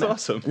these. That's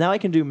awesome. Now I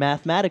can do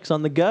mathematics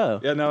on the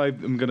go. Yeah, now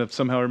I'm going to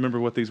somehow remember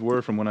what these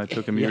were from when I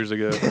took them years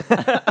ago.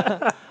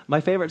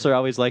 My favorites are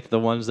always like the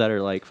ones that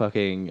are like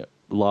fucking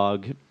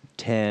log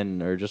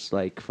 10 or just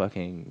like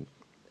fucking.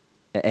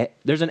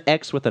 There's an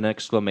X with an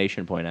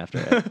exclamation point after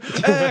it.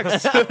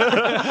 X!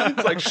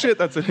 It's like, shit,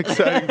 that's an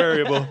exciting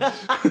variable.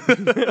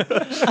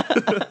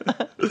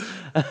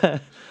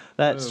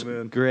 That's Oh,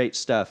 man. great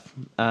stuff.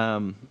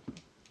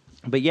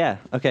 But yeah,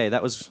 okay,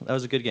 that was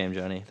a good game,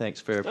 Johnny. Thanks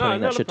for putting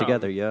not that a shit problem.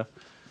 together, yo.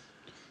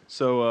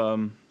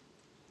 So,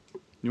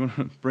 you want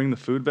to bring the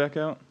food back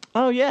out?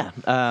 Oh yeah,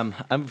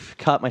 I've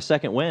caught my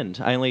second wind.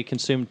 I only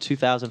consumed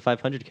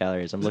 2,500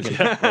 calories. I'm looking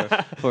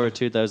forward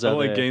to those I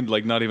only other. gained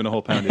like not even a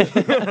whole pound yet.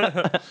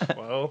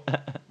 Well,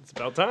 it's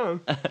about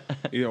time.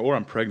 You know, or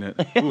I'm pregnant.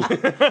 Ooh.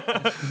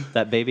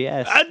 That baby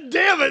ass. God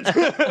damn it!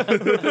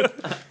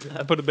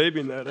 I put a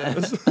baby in that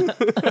ass.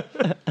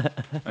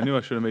 I knew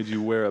I should have made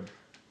you wear a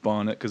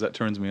bonnet because that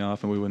turns me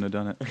off and we wouldn't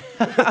have done it.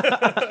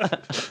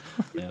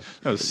 Yeah.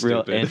 That was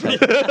Real stupid.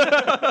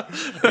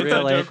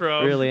 real, Anti-joke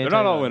Rob. really They're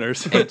not all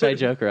winners.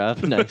 Anti-joke Rob.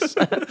 Nice.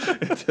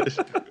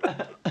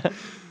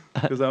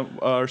 Because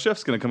our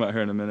chef's going to come out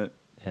here in a minute.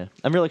 Yeah,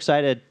 I'm real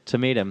excited to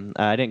meet him.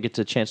 I didn't get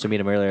a chance to meet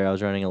him earlier. I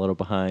was running a little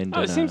behind. Oh,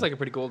 it and, seems like a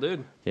pretty cool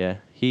dude. yeah.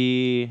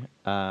 He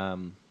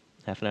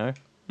half an hour.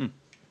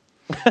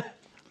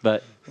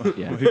 But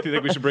yeah. Do you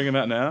think we should bring him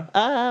out now?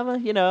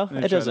 You know, Yeah,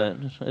 it try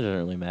doesn't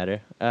really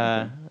matter.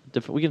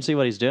 We can see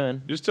what he's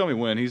doing. Just tell me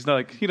when. He's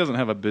like, he doesn't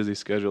have a busy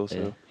schedule, so.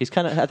 Yeah. He's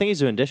kind of. I think he's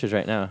doing dishes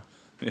right now.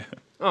 Yeah.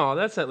 Oh,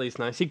 that's at least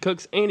nice. He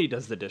cooks and he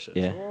does the dishes.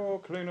 Yeah.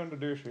 Oh, clean on the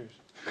dishes.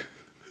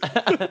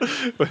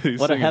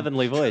 What a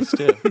heavenly voice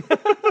too.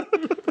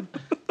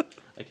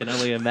 I can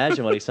only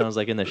imagine what he sounds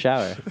like in the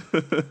shower.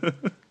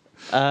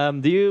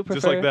 Do you prefer?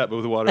 Just like that, but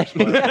with water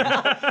splashing.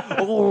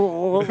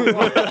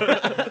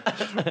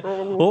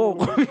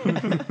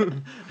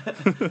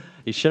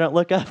 You shouldn't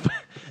look up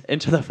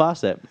into the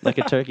faucet like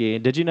a turkey.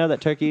 Did you know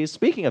that turkeys?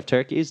 Speaking of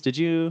turkeys, did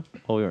you?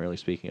 Well, we weren't really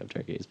speaking of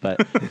turkeys,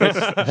 but it's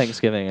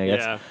Thanksgiving, I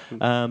guess.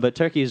 Yeah. But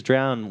turkeys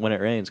drown when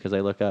it rains because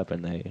they look up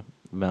and they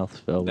mouth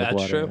fill with That's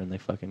water true. and they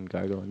fucking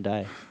gargle and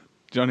die.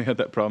 Johnny had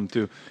that problem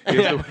too. He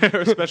has to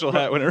wear a special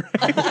hat when it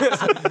rains.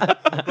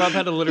 Rob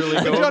had to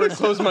literally go over and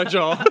close my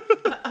jaw.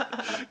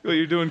 Well,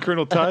 you're doing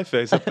Colonel Tie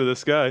face up to the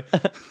sky.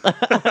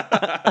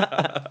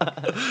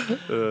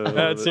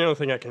 That's the only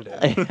thing I can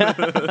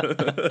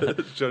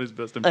do. Johnny's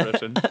best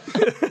impression.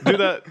 Do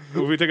that.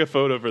 If we take a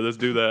photo for this,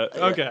 do that.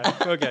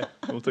 Okay.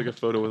 We'll take a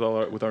photo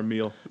with our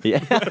meal.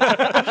 Yeah.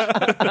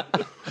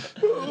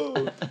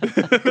 You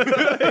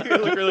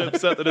look really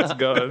upset that it's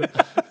gone.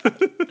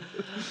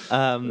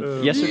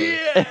 Yesterday.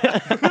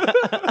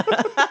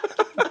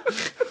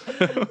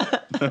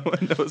 No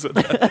one knows what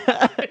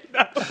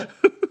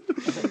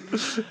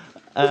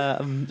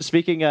that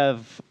Speaking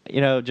of,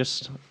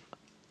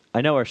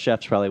 I know our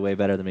chef's probably way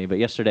better than me, but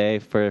yesterday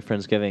for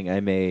Friendsgiving,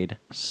 I made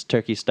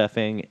turkey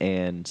stuffing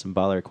and some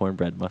baller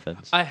cornbread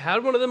muffins. I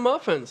had one of the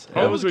muffins.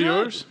 Oh, It those were good.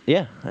 yours?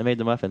 Yeah, I made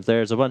the muffins.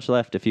 There's a bunch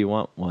left if you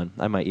want one.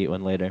 I might eat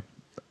one later.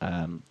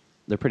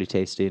 They're pretty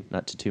tasty,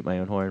 not to toot my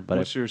own horn, but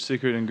What's your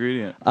secret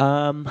ingredient?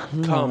 love.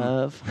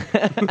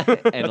 and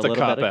That's a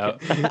cop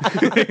out.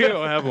 You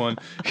don't have one.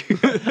 You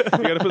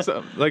gotta put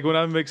some, like when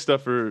I make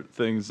stuff for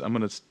things, I'm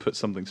gonna put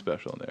something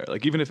special in there.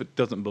 Like even if it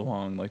doesn't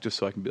belong, like just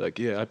so I can be like,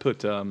 yeah, I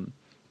put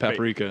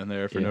paprika in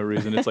there for no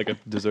reason. It's like a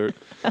dessert.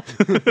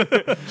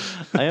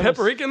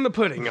 Paprika in the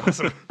pudding.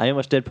 Awesome. I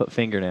almost did put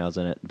fingernails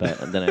in it,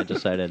 but then I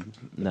decided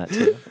not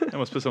to. I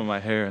almost put some of my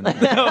hair in there.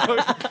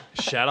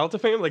 Shout out to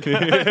family.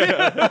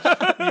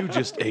 You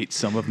just ate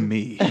some of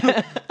me.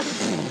 I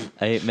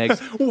ate Meg's.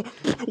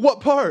 What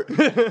part?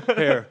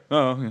 Hair.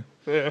 Oh, yeah.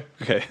 Yeah.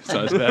 Okay, it's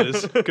not as bad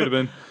as could have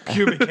been.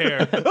 Pubic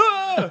hair.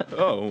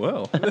 Oh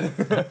well, I'm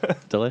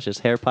Delicious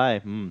hair pie.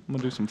 Mm.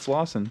 gonna do some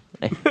flossing.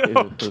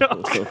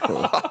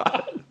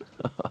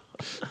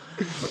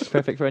 It's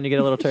perfect for when you get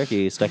a little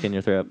turkey stuck in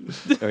your throat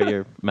or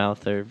your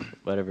mouth or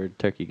whatever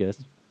turkey goes.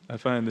 I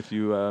find if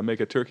you make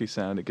a turkey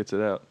sound, it gets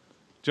it out.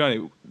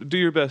 Johnny, do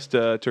your best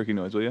turkey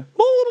noise, will you?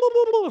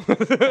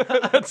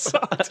 That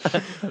sucked.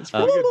 That's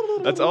pretty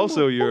good. That's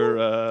also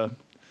your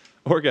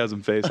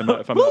orgasm face. If I'm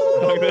not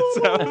wrong, that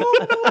sound.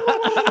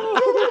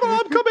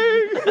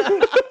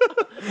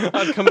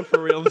 I'm coming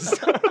for real this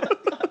time.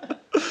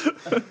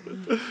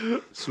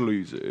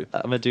 Sleazy.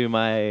 I'm gonna do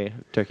my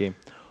turkey.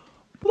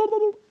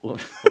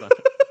 Hold on.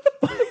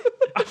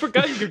 I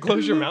forgot you could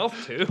close your mouth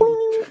too.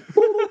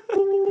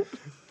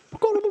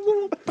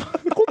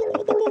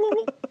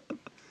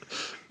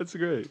 That's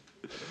great.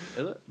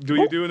 Do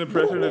you do an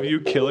impression of you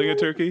killing a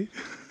turkey?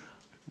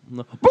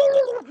 When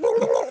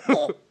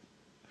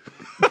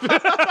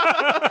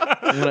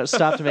it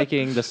stopped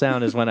making the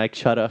sound is when I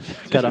cut off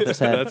its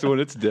head. That's when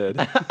it's dead.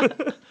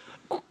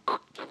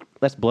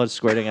 That's blood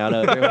squirting out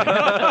of everywhere.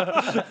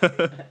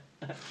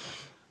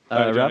 All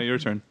right, Johnny, Rob? your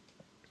turn.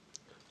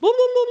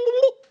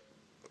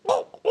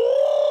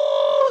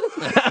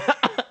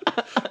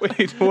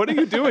 Wait, what are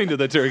you doing to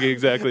the turkey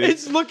exactly?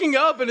 It's looking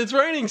up and it's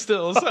raining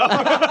still. So.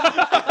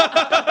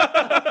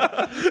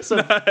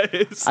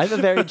 Nice. I have a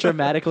very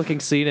dramatic looking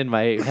scene in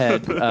my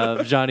head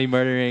of Johnny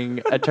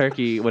murdering a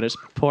turkey when it's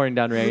pouring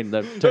down rain.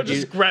 The turkey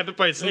Just grab it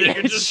by its neck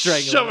and just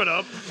Strangle shove it. it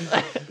up.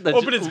 the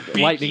open its beak,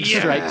 lightning yes.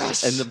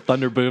 strikes and the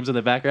thunder booms in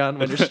the background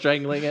when you're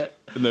strangling it.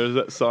 And there's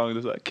that song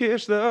that's like,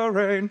 kiss the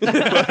rain.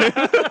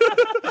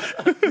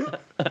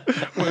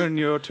 When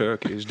your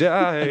turkey's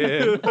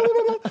dying.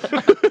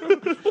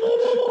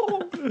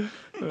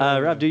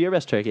 Rob, do your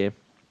best turkey.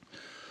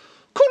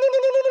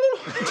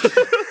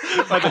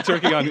 Like a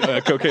turkey on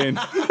cocaine.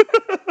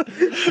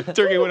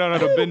 Turkey went on a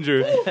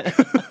binger.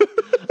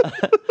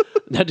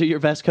 Now do your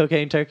best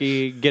cocaine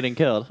turkey getting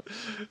killed.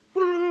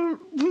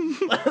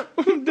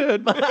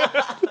 Dead.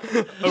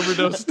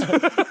 Overdosed.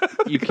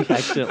 You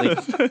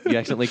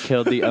accidentally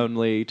killed the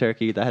only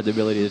turkey that had the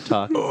ability to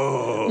talk.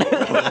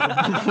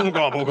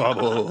 Gobble,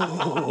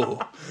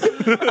 gobble.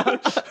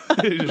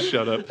 You just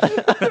shut up.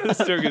 This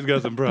turkey's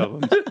got some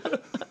problems.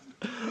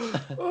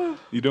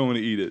 You don't want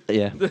to eat it.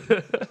 Yeah.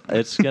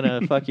 It's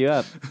gonna fuck you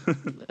up.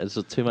 There's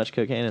too much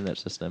cocaine in that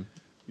system.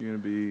 You're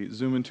going to be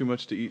zooming too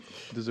much to eat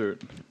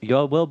dessert.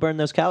 You will burn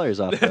those calories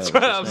off. That's though,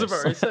 what I which was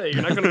is about to say.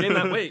 You're not going to gain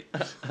that weight.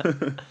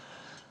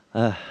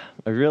 I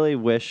really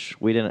wish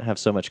we didn't have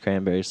so much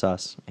cranberry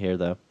sauce here,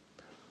 though.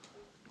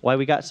 Why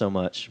we got so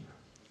much?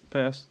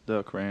 Pass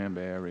the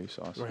cranberry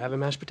sauce. We're having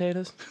mashed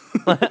potatoes.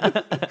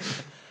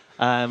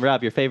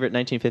 Rob, your favorite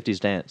 1950s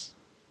dance?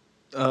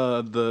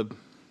 The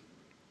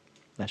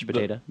Mashed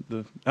potato?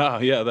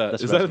 Yeah, that.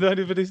 That's Is what that a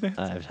 1950s dance?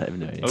 I have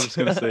no idea. I was just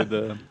gonna say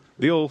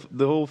the old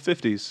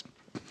 50s.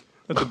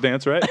 That's a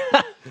dance, right?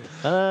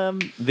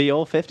 The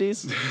old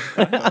 50s?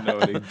 I don't know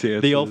any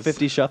dances. The old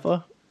 50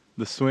 shuffle?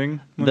 The swing.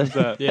 When was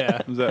that?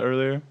 Yeah. Was that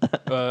earlier?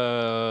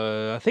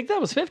 I think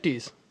that was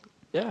 50s.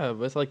 Yeah,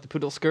 with like the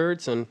poodle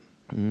skirts and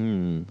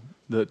Mm.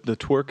 The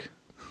twerk.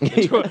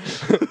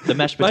 The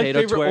mashed My potato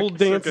favorite twerk. old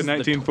dance Circa is the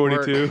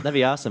 1942. That'd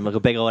be awesome. Like a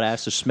big old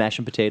ass just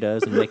smashing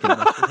potatoes and making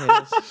mashed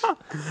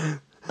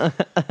potatoes.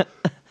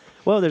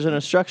 Well, there's an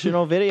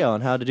instructional video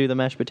on how to do the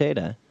mashed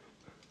potato.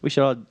 We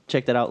should all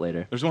check that out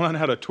later. There's one on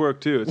how to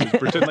twerk too. It says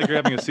pretend like you're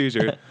having a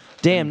seizure.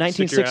 Damn, and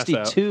stick your ass out.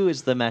 1962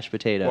 is the mashed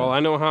potato. Well,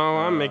 I know how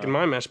I'm making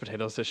my mashed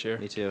potatoes this year.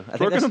 Me too. I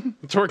think Twerking that's, them.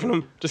 Twerking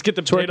them. Just get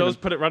the Twerking potatoes,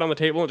 'em. put it right on the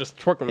table, and just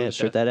twerk them. yeah,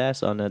 strip that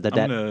ass on the I'm that.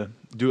 gonna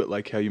do it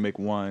like how you make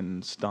wine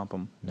and stomp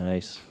them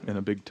Nice. in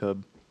a big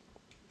tub.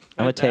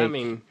 I'm gonna take. I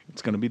mean,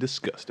 It's gonna be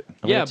disgusting.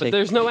 I'm yeah, gonna but take-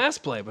 there's no ass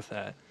play with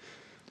that.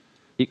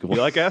 You, You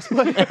like ass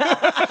play?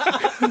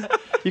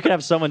 you can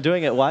have someone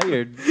doing it while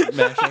you're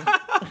mashing.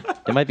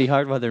 It might be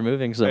hard while they're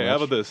moving so Hey, how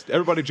much. about this?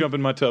 Everybody jump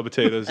in my tub of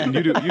potatoes, and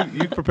you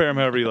prepare them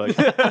however you like.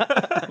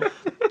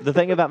 The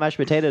thing about mashed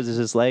potatoes is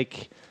it's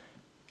like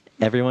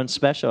everyone's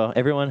special.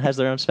 Everyone has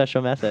their own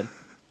special method.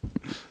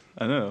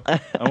 I know. I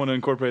want to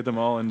incorporate them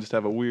all and just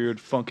have a weird,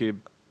 funky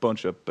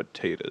bunch of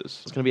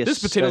potatoes. It's gonna be a This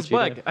potato's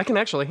special- black. I can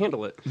actually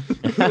handle it.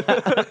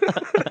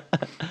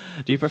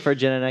 Do you prefer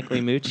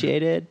genetically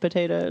mutated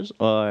potatoes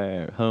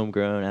or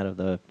homegrown out of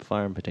the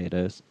farm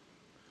potatoes?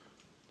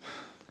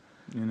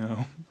 You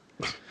know,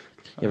 You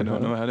I ever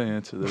don't know? know how to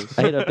answer this.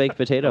 I ate a baked I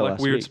potato like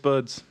last weird week.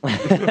 spuds.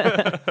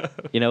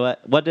 You know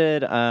what? What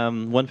did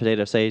one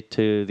potato say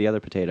to the other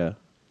potato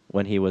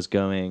when he was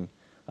going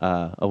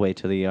away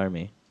to the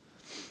army?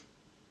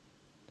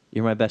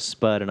 You're my best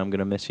spud, and I'm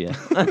gonna miss you.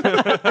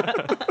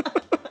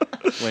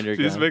 When you're Did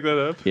you just gone. make that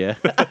up? Yeah.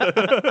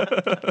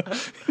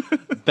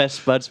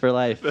 Best spuds for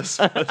life.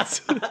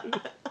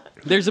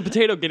 There's a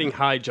potato getting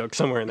high joke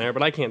somewhere in there,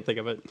 but I can't think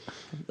of it.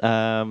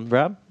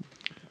 Rob,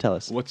 tell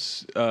us.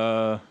 What's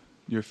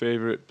your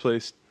favorite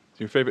place?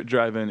 Your favorite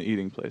drive-in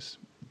eating place?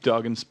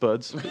 Dog and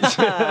Spuds.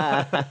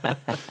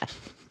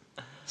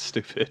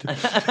 Stupid.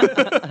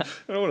 I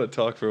don't want to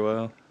talk for a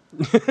while.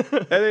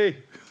 Eddie,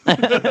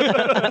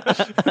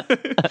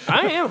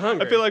 I am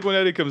hungry. I feel like when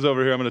Eddie comes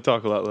over here, I'm going to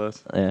talk a lot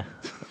less.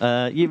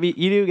 Yeah. You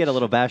do get a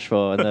little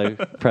bashful in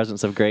the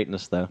presence of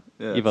greatness, though.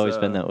 Yeah, You've it's, always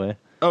been that way.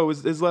 Oh,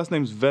 his last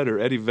name's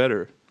Vetter, Eddie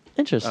Vetter.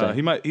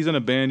 Interesting. He's in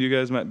a band you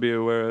guys might be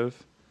aware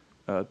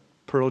of.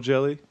 Pearl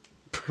Jelly.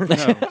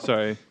 No,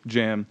 sorry,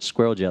 Jam.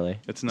 Squirrel jelly.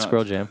 It's not.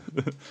 Squirrel jam.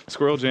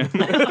 Squirrel Jam.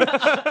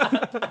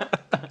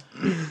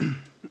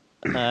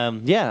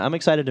 Yeah, I'm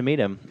excited to meet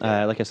him.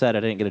 Like I said, I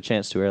didn't get a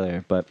chance to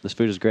earlier, but this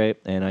food is great,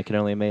 and I can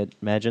only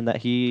imagine that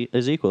he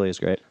is equally as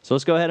great. So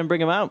let's go ahead and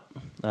bring him out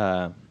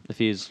if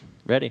he's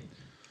ready.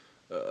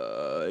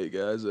 Hey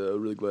guys,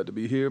 really glad to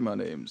be here. My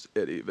name's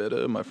Eddie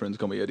Vedder. My friends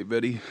call me Eddie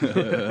Veddy.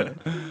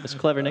 It's a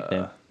clever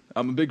nickname.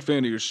 I'm a big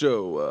fan of your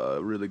show.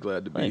 Really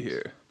glad to be Thanks.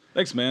 here.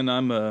 Thanks, man.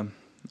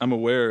 I'm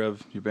aware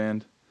of your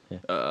band.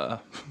 Yeah.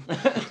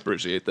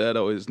 Appreciate that.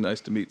 Always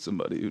nice to meet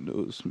somebody who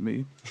knows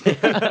me.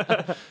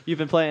 You've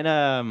been playing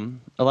a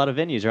lot of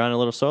venues. You're on a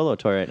little solo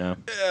tour right now.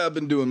 Yeah, I've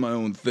been doing my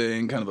own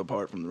thing, kind of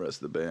apart from the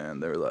rest of the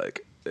band. They're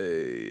like,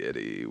 "Hey,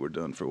 Eddie, we're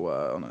done for a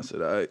while," and I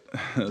said, "All right."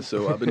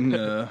 So I've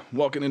been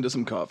walking into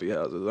some coffee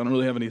houses. I don't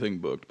really have anything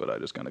booked, but I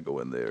just kind of go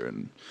in there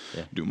and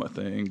Yeah. do my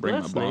thing, bring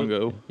That's my neat.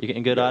 bongo. You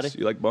getting good, Yes, Audie?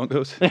 you like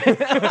bongos?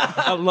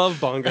 I love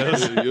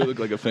bongos. You look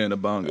like a fan of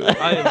bongos.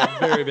 I am a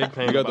very big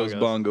fan You got of those bongos.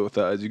 bongo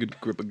thighs. You could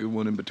grip a good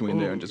one in between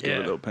there and Ooh, just give it a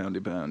yeah. little poundy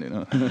pound, you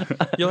know?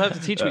 You'll have to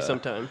teach me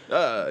sometime.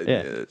 Yeah,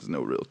 it's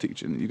no real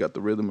teaching. You got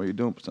the rhythm or you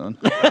don't, son.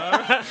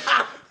 I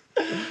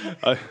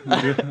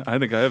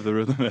think I have the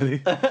rhythm,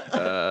 Eddie.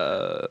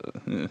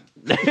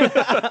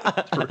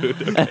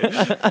 Rude,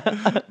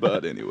 okay.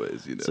 But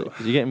anyways, you know. So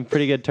you getting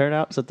pretty good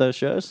turnouts at those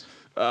shows?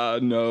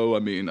 No, I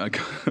mean, I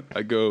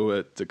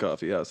go to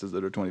coffee houses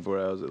that are 24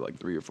 hours at like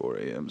 3 or 4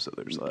 a.m. So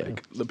there's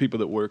like the people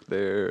that work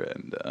there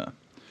and the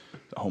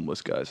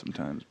homeless guy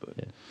sometimes. But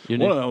Your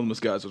one new- of the homeless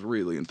guys was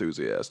really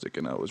enthusiastic,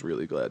 and I was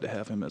really glad to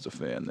have him as a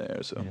fan there.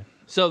 So.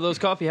 So those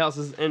coffee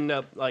houses end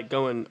up like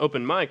going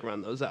open mic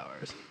around those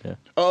hours.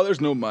 Oh,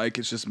 there's no mic.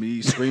 It's just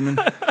me screaming,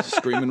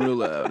 screaming real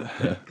loud.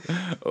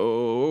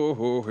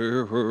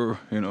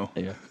 You know.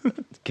 Yeah.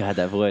 God,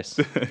 that voice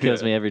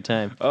kills me every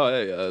time. Oh,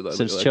 hey.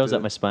 Sends chills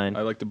up my spine.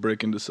 I like to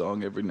break into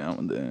song every now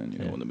and then, you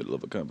know, in the middle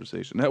of a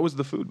conversation. That was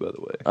the food, by the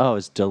way. Oh,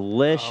 it's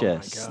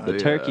delicious. God. The Yeah.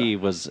 turkey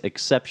was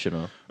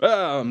exceptional.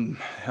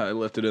 I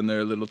left it in there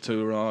a little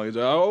too long. He's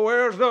like, "Oh,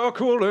 where's the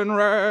cooling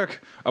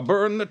rack? I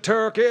burned the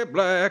turkey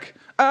black.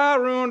 I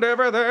ruined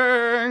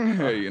everything."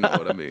 Hey, you know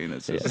what I mean?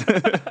 It's just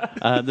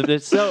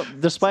It's so,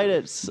 despite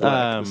its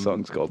Black. The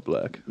song's called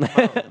Black.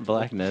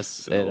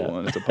 blackness,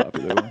 It's a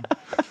popular one.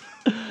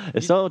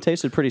 it still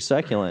tasted pretty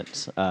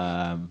succulent,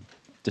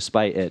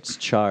 despite its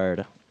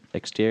charred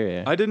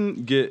exterior. I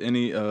didn't get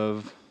any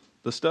of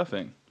the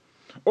stuffing.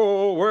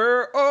 Oh,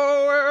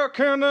 where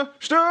can the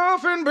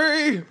stuffing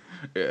be?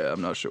 Yeah, I'm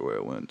not sure where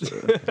it went.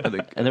 I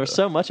think, And there was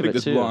so much I of think it,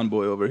 this too. blonde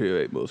boy over here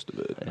ate most of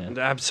it.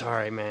 I'm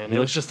sorry, man. It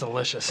was just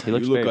delicious. He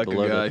looks You look very like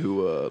bloated. a guy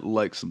who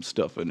likes some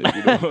stuffing, if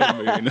you know what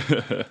I mean.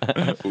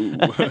 Ooh.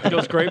 It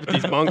goes great with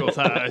these bongo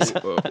thighs.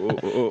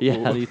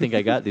 Yeah, how do you think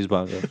I got these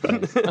bongos?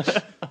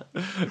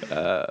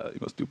 You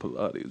must do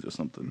Pilates or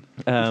something.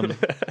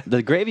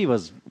 The gravy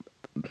was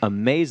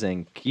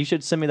amazing. You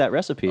should send me that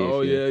recipe.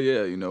 Oh if you-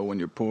 yeah. You know, when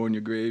you're pouring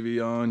your gravy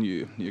on,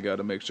 you got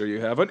to make sure you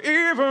have an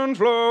even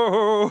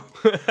flow.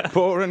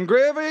 Pouring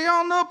gravy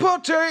on the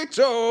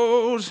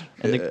potatoes.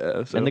 And,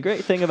 yeah, so- and the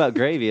great thing about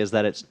gravy is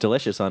that it's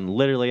delicious on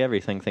literally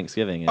everything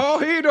Thanksgiving. Oh,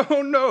 he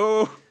don't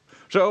know,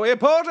 so he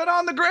pours it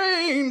on the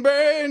green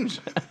beans.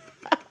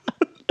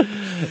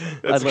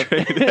 That's love-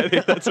 great, Eddie.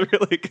 That's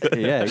really good.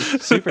 Yeah,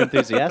 he's super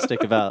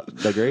enthusiastic about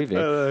the gravy.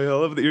 I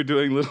love that you're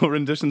doing little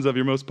renditions of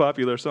your most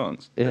popular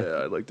songs. Yeah.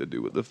 I like to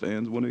do what the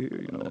fans want to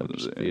hear, you know.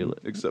 just feel it.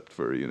 Except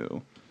for, you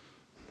know,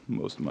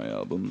 most of my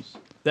albums.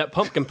 That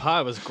pumpkin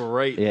pie was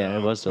great. Yeah,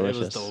 it though. was It delicious.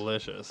 was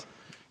delicious.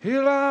 He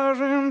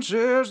lies and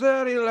says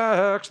that he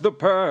likes the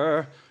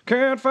pie.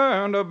 Can't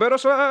find a better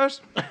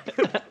slice.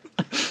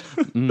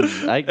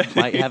 I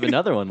might have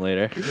another one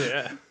later.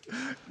 Yeah.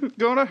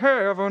 Gonna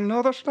have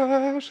another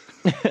slice.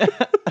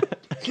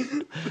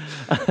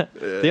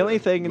 The only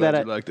thing Glad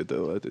that you liked it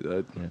though.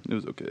 It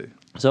was okay.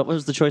 So what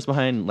was the choice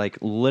behind like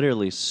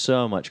literally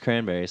so much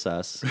cranberry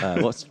sauce?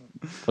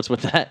 What's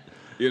with that?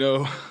 You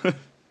know,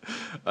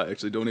 I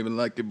actually don't even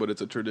like it, but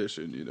it's a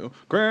tradition. You know,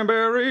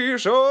 cranberry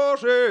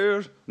sauce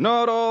is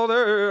not all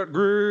that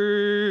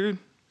great.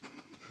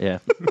 Yeah.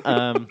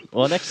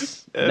 Well,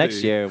 next Eddie.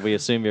 year we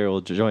assume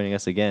you're joining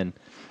us again.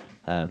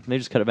 Maybe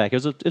just cut it back.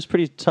 It was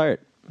pretty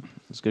tart.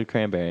 It was good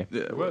cranberry.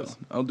 Yeah, well,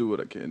 I'll do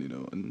what I can, you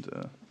know. And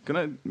can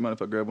I mind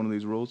if I grab one of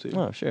these rolls here?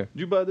 Oh, sure. Did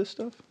you buy this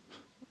stuff?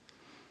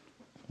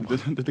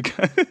 Did the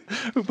guy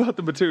who bought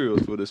the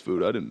materials for this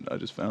food? I didn't. I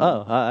just found.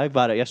 Oh, I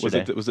bought it Was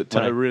yesterday. it When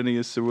I-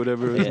 Tyrenius or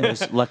whatever? Yeah, it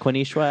was La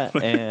Quinishua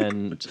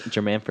and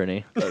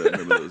Germainferny. I don't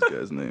remember those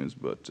guys' names,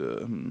 but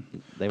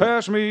They were-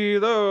 pass me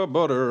the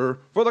butter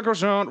for the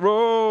croissant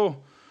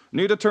roll.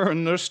 Need to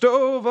turn the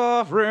stove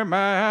off.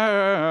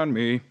 Remind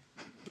me.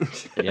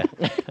 Yeah.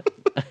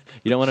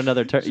 You don't want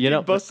another turkey. You Keep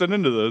don't. busting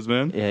into those,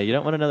 man. Yeah, you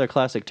don't want another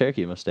classic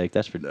turkey mistake.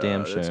 That's for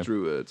damn sure. That's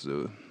true. It's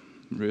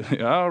really.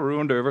 I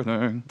ruined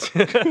everything. I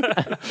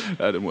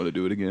didn't want to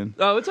do it again.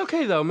 Oh, it's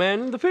okay though,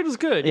 man. The food was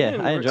good. Yeah, You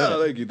didn't I worry- enjoyed it.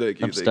 Oh, thank you. I'm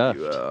Thank stuffed.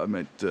 you. I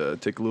might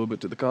take a little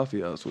bit to the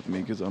coffee house with me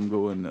because I'm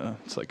going.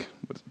 It's like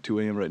 2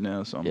 a.m. right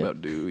now, so I'm Yeah.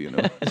 about to, you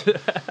know.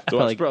 So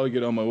I should probably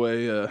get on my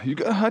way. I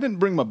didn't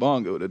bring my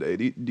bongo today.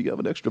 Do you have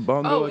an extra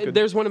bongo? Oh, I could-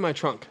 there's one in my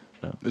trunk.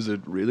 Is it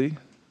really?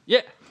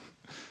 Yeah.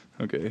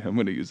 Okay, I'm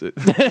gonna use it.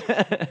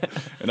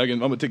 And I'm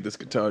gonna take this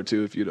guitar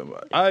too, if you don't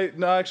mind.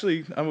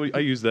 I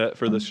use that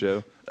for this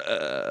show.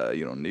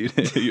 You don't need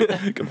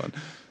it. Come on.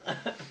 All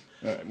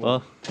right.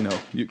 Well, no,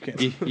 you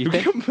can't. you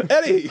think?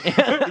 Eddie,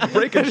 you're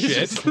breaking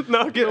shit. Just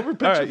knock it over All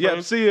picture right. Yeah.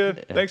 frames. See ya.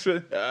 Thanks for.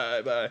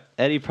 Bye.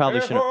 Eddie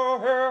probably shouldn't.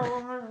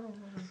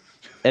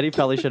 Eddie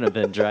probably shouldn't have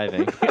been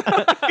driving.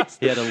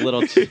 He had a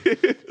little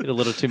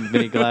too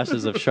many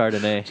glasses of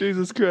Chardonnay.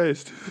 Jesus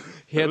Christ.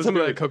 He had was some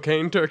of good. that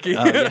cocaine turkey.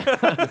 Oh,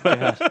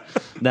 yeah.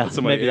 No,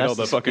 Somebody maybe ate all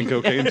that's the fucking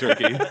cocaine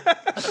turkey.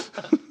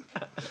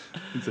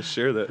 Need to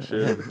share that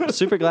shit.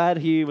 super glad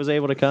he was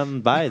able to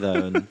come by though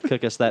and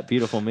cook us that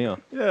beautiful meal.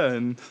 Yeah,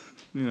 and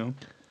you know,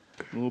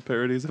 little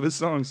parodies of his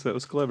songs. That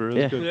was clever. It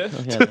was Yeah. good.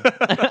 Yeah.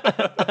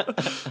 Oh,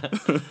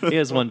 yeah. He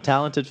is one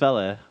talented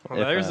fella. Well,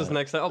 If, there's his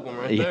next album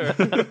right yeah.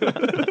 there.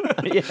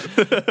 Yeah.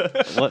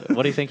 What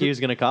do you think he was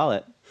gonna call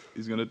it?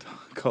 He's gonna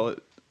call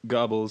it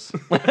Gobbles.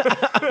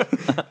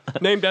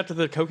 Named after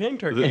the cocaine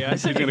turkey. I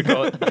He's see. gonna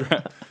call it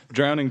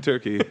Drowning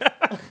Turkey,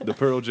 the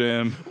Pearl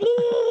Jam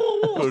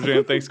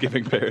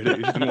Thanksgiving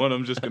parody. And one of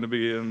them's just gonna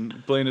be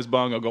him playing his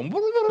bongo, going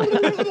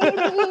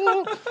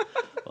Well,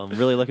 I'm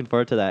really looking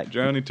forward to that.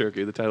 Drowning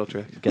Turkey, the title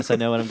track. Guess I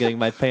know what I'm getting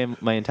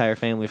my entire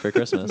family for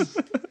Christmas.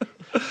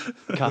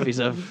 Copies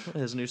of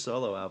his new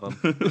solo album.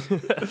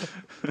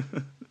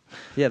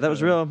 Yeah, that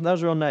was real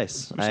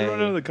nice. We should run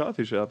into the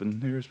coffee shop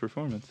and hear his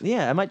performance.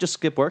 Yeah, I might just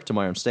skip work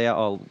tomorrow and stay out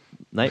all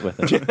night with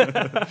him.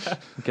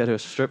 Go to a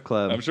strip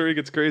club. I'm sure he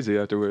gets crazy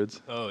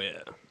afterwards. Oh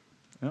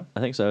yeah. I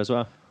think so as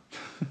well.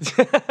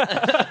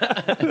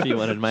 If you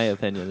wanted my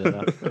opinion at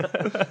all.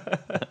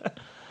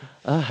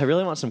 I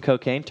really want some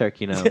cocaine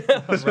turkey now.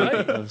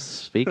 Right.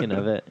 Speaking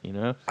of it, you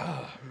know.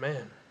 Oh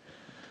man.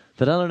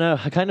 But I don't know.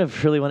 I kind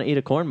of really want to eat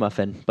a corn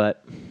muffin,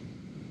 but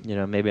you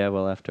know, maybe I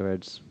will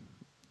afterwards.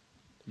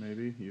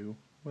 Maybe you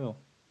will.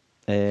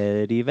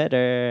 Eddie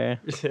Vedder.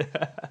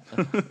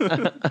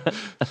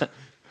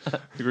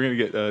 We're gonna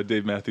get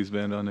Dave Matthews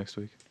Band on next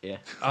week. Yeah.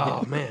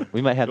 Oh man.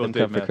 We might have Well, them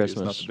Dave come for Matthews,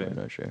 not Christmas. the band.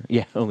 We're not sure.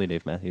 Yeah, only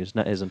Dave Matthews,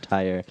 not his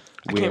entire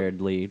can't-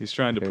 weirdly. He's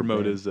trying to weird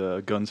promote band.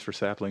 his Guns for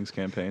Saplings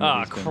campaign. that Ah,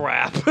 he's been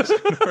crap.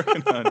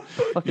 working on. What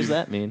the fuck does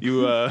that mean?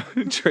 You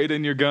trade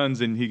in your guns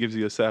and he gives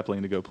you a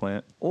sapling to go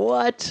plant.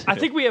 What? I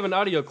think we have an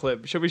audio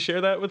clip. Should we share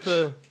that with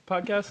the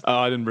podcast? Oh,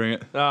 I didn't bring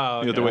it.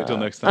 Oh, You have to okay. wait till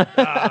next time.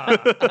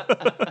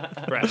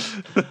 Crap.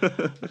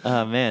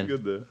 Oh man.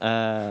 Good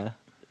though.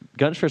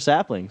 Guns for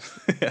saplings.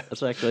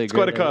 That's actually It's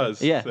quite great a idea.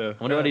 cause, Yeah. so-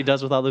 I wonder what he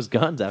does with all those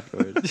guns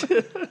afterwards.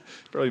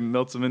 Probably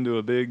melts them into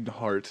a big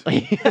heart.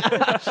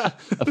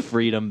 A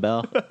freedom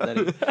bell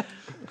that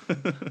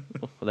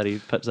he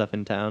puts up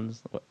in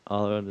towns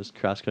all over his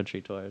cross country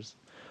tours.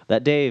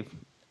 That Dave,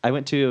 I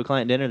went to a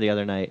client dinner the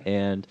other night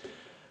and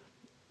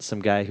some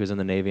guy who was in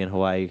the Navy in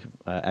Hawaii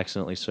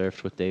accidentally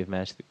surfed with Dave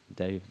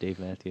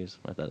Matthews.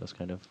 I thought that was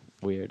kind of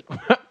weird.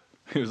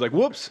 He was like,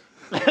 "Whoops,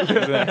 it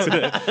was an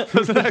accident. It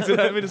was an accident.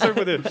 I didn't mean to surf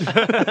with him."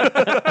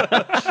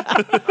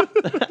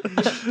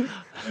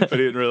 But he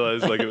didn't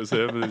realize like it was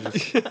him. And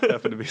he just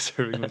happened to be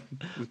surfing with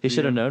He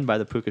should have Ian. known by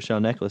the puka shell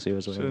necklace he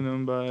was Should have wearing.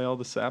 known by all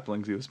the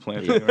saplings he was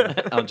planting.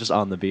 Around. Oh, just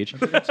on the beach.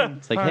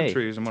 It's like, Pine hey,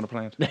 trees I'm gonna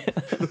plant.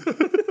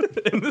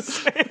 In the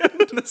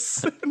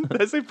sand.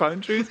 Did I say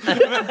pine trees? I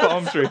meant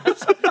palm trees.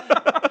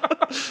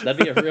 that'd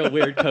be a real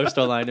weird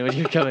coastal line when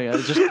you're coming out.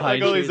 It's just pine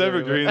Like all trees these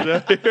everywhere. evergreens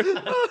out here.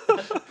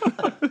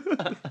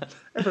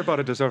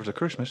 Everybody deserves a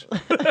Christmas.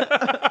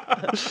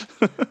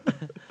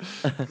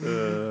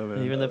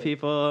 Man. Even the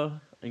people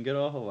in good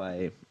old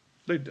Hawaii.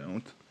 They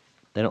don't.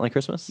 They don't like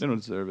Christmas? They don't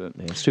deserve it.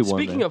 Yeah, it's too warm.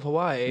 Speaking there. of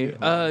Hawaii,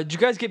 did you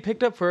guys get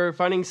picked up for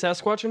finding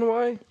Sasquatch in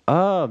Hawaii?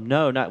 Oh,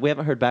 no, we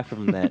haven't heard back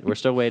from them yet. We're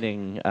still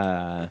waiting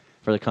for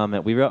the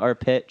comment. We wrote our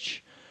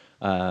pitch.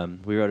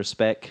 We wrote a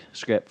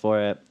script for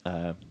it.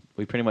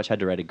 We pretty much had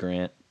to write a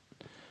grant.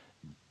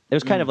 It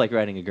was kind of like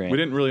writing a grant. We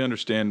didn't really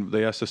understand.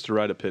 They asked us to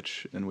write a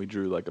pitch, and we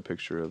drew like a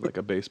picture of like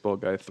a baseball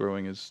guy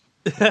throwing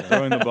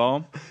the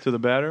ball to the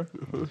batter.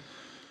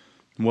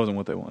 It wasn't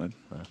what they wanted.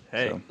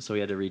 Hey. So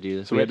we had to redo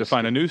this. So we had to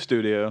find a new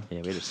studio.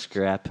 Yeah, we had to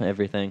scrap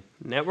everything.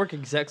 Network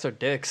execs are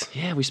dicks.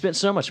 Yeah, we spent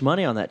so much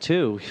money on that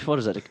too. What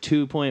is that, like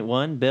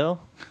 2.1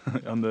 bill?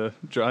 On the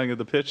drawing of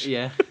the pitch.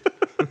 Yeah.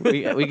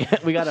 we got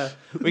a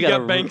We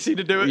got Banksy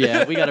to do it.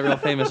 Yeah, we got a real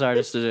famous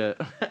artist to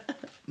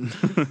do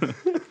it.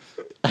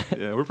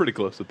 Yeah, we're pretty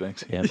close with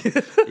Banksy.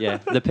 Yeah.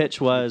 The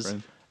pitch was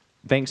Friend.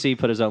 Banksy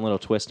put his own little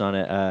twist on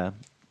it.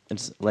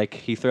 It's like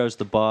he throws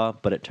the ball,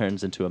 but it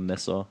turns into a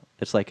missile.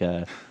 It's like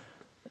a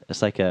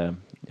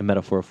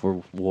metaphor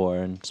for war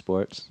and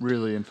sports.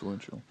 Really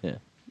influential. Yeah,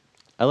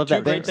 I love Two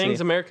that. great Banksy.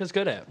 things America's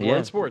good at. War Yeah.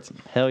 and sports.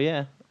 Hell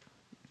yeah.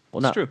 Well,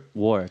 It's not true.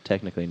 war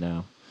technically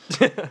now.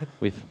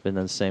 We've been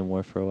in the same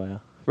war for a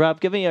while. Rob,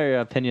 give me your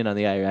opinion on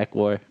the Iraq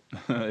War.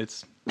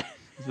 Is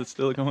it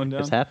still going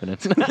down? It's happening.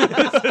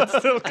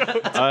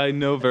 I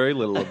know very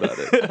little about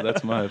it.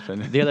 That's my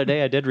opinion. The other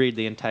day, I did read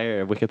the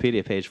entire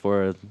Wikipedia page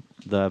for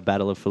the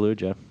Battle of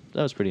Fallujah.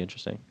 That was pretty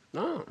interesting.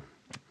 Oh.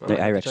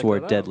 The Iraq's war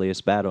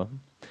deadliest battle.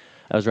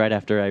 That was right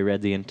after I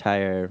read the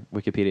entire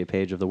Wikipedia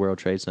page of the World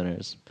Trade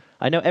Centers.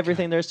 I know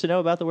everything there is to know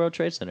about the World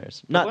Trade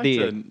Centers. I'd like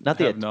to Not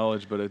have the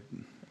knowledge, but it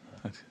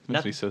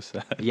makes me so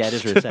sad. Yeah, it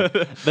is really sad.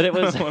 But it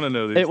was. I wanna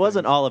know these It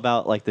wasn't things. all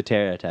about like the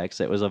terror attacks.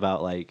 It was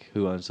about like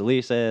who owns the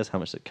leases, how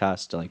much it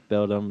costs to like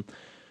build them.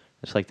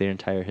 It's like their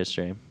entire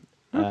history.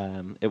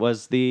 It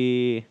was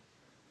the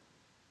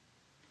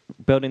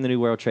building the new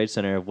World Trade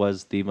Center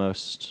was the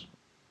most.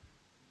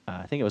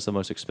 I think it was the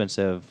most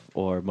expensive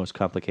or most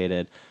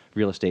complicated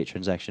real estate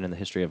transaction in the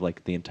history of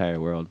like the entire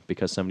world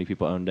because so many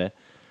people owned it.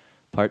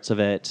 Parts of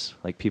it,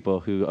 like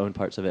people who own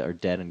parts of it, are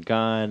dead and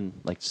gone.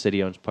 Like the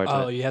city owns parts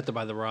of Oh, it. you have to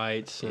buy the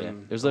rights. Yeah,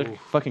 And, it was like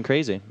fucking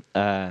crazy. It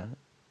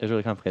was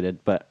really complicated,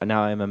 but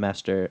now I'm a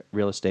master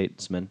real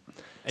estatesman.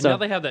 And So- now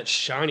they have that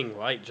shining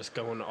light just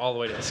going all the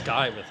way to the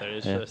sky with it.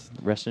 It's Yeah, just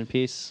rest in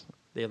peace.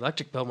 the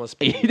electric bill must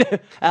be.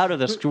 Out of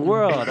this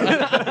world.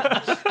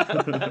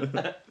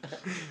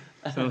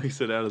 Somebody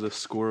said out of the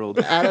squirrel.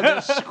 Out of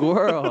this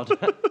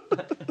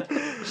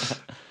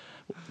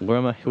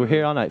world. We're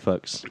here all night,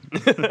 folks.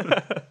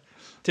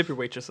 Tip your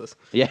waitresses.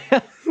 Yeah.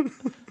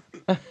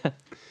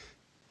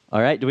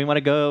 All right. Do we want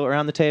to go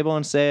around the table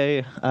and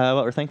say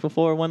what we're thankful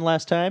for one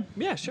last time?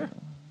 Yeah, sure.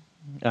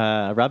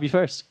 Rob, you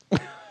first.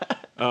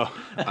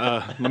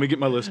 Let me get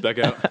my list back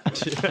out.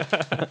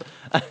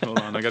 Hold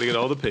on, I got to get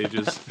all the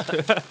pages.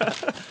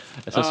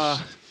 It's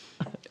just-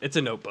 It's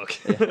a notebook.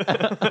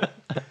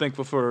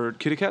 Thankful for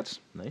kitty cats,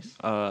 nice.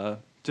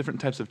 different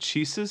types of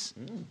cheeses.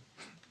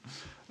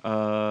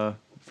 For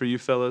you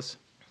fellas,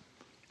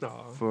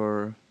 Aw.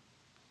 for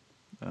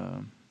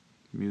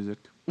music,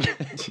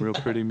 real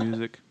pretty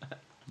music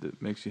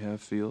that makes you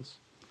have feels,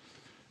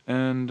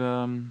 and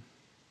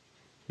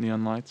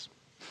neon lights.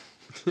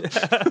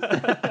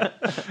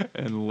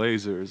 And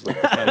lasers,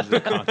 like the kinds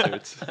of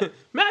concerts.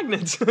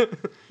 Magnets.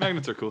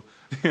 Magnets are cool.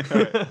 All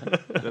right.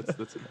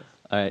 That's it.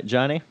 All right,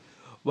 Johnny.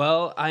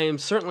 Well, I am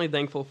certainly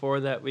thankful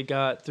for that we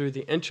got through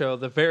the intro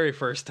the very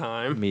first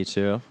time. Me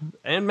too.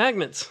 And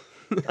magnets.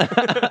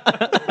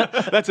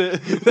 That's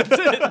it.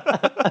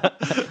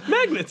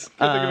 Magnets. Can't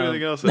think of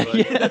anything else I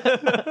like.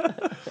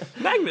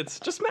 Magnets.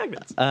 Just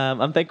magnets.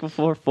 I'm thankful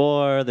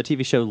for the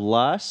TV show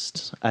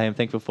Lost. I am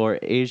thankful for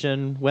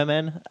Asian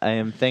women. I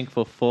am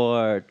thankful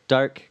for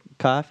dark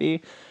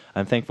coffee.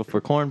 I'm thankful for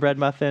cornbread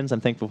muffins.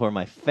 I'm thankful for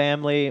my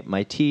family,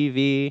 my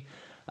TV,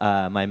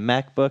 my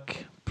MacBook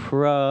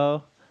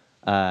Pro.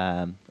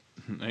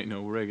 Ain't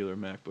no regular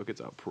MacBook. It's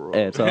a Pro.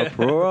 It's a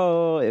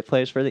Pro. It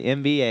plays for the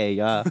NBA,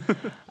 y'all.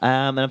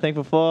 And I'm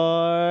thankful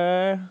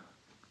for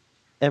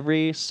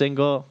every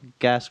single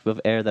gasp of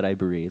air that I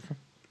breathe.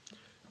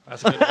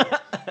 That's a good one.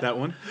 That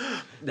one.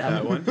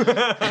 That one.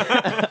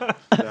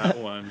 That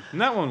one.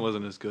 And that one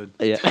wasn't as good.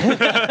 Yeah. Oh,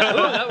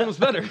 that one was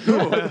better.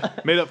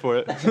 Made up for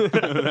it.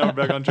 Now we're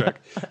back on track.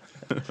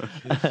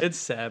 It's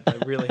sad,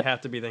 but I really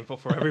have to be thankful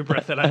for every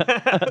breath that I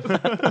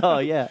have. Oh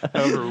yeah.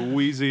 However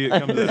wheezy it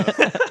comes out.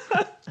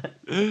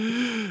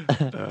 I'm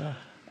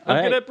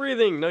right. good at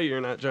breathing. No,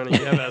 you're not, Johnny.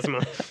 You have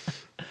asthma.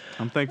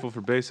 I'm thankful for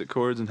basic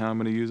chords and how I'm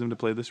going to use them to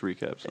play this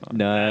recap song.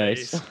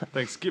 Nice. Nice.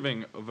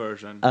 Thanksgiving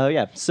version. Oh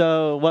yeah.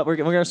 So what we're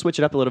gonna switch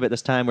it up a little bit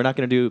this time. We're not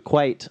gonna do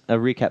quite a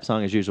recap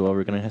song as usual.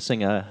 We're gonna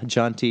sing a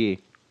John T.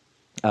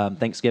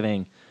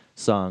 Thanksgiving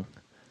song.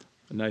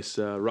 A nice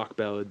rock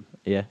ballad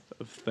Yeah.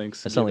 of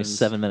Thanksgiving. It's only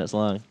 7 minutes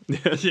long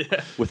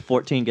Yeah. with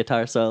 14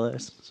 guitar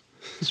solos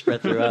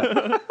spread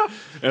throughout.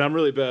 And I'm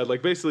really bad.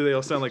 Like, basically, they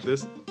all sound like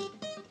this.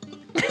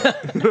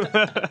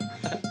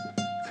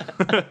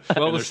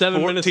 Well, with there's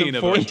 7 minutes 14 and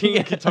of 'em.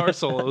 14 guitar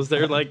solos,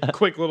 they're like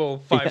quick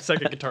little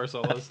 5-second guitar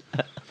solos.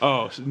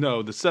 Oh,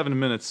 no, the 7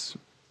 minutes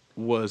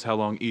was how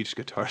long each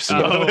guitar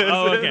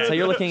solo. Okay. So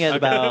you're looking at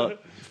about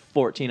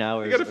 14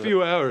 hours. We got a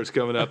few hours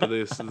coming up of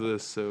this,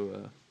 so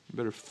you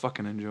better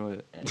fucking enjoy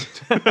it.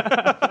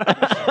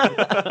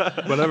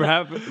 Whatever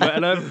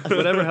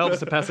helps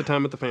to pass the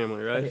time with the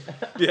family, right?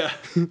 Yeah.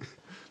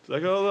 It's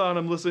like, hold on,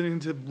 I'm listening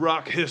to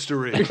rock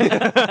history.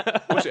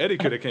 Wish Eddie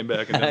could have came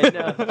back and done I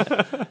that.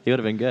 know. He would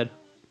have been good.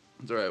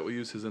 It's all right, we'll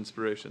use his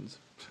inspirations.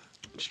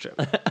 It's true.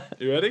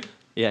 You ready?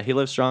 Yeah, he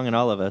lives strong in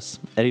all of us.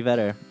 Eddie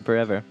Vedder,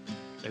 forever.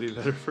 Eddie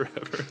Vedder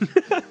forever.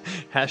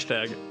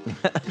 Hashtag.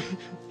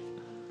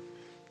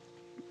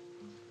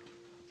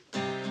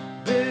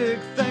 Big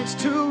thanks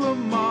to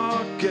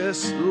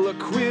Lamarcus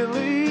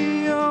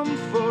Laquillium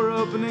for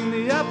opening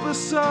the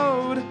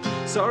episode.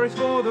 Sorry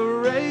for the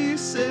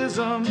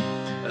racism,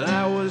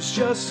 that was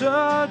just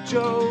a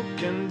joke.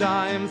 And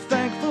I am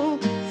thankful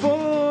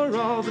for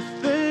all the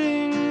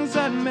things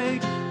that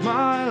make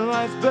my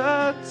life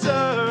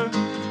better,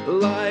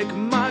 like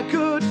my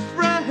good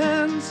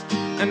friends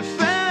and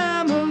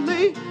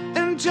family,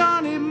 and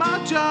Johnny,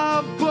 my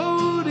job,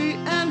 Bodie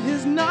and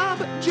his knob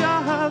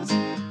jobs,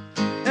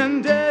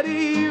 and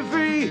Eddie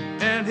V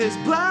and his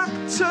black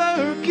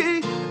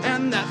turkey,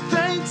 and that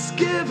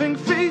Thanksgiving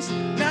feast.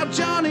 Now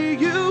Johnny,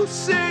 you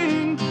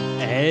sing.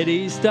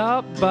 Eddie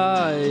stopped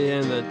by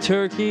and the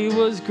turkey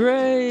was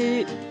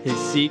great. His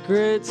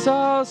secret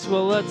sauce,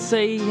 well, let's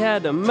say he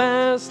had to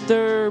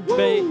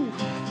masturbate. Woo.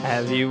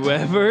 Have you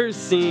ever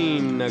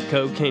seen a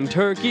cocaine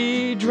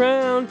turkey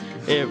drown?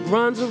 It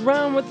runs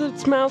around with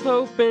its mouth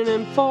open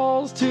and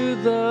falls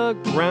to the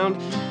ground.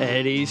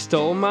 Eddie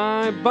stole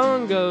my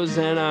bongos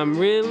and I'm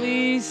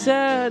really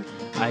sad.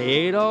 I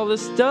ate all the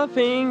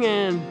stuffing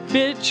and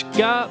bitch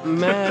got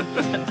mad.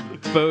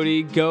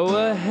 Bodie,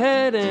 go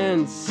ahead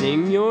and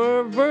sing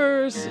your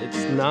verse.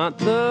 It's not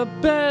the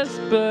best,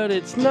 but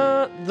it's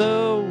not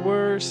the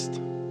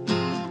worst.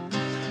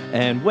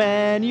 And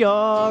when you're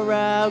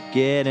out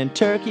getting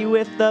turkey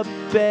with the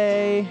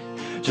Bay,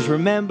 just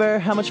remember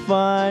how much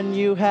fun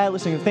you had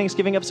listening to the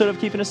Thanksgiving episode of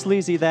Keeping It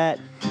Sleazy that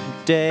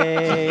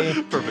day.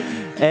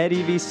 Perfect.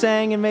 Eddie V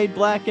sang and made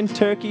blackened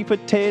turkey,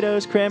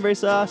 potatoes, cranberry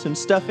sauce, and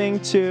stuffing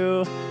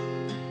too.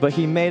 But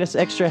he made us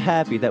extra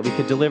happy that we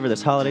could deliver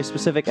this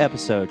holiday-specific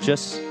episode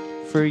just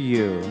for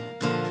you.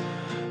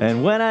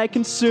 And when I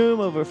consume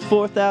over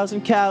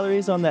 4,000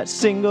 calories on that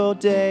single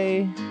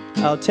day,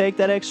 I'll take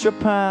that extra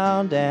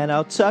pound and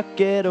I'll tuck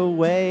it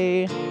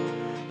away.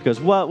 Because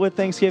what would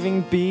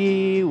Thanksgiving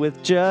be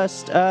with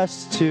just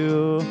us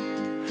two?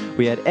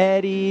 We had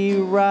Eddie,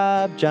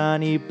 Rob,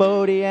 Johnny,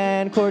 Bodie,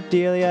 and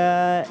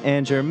Cordelia,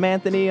 and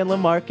Jermanthony and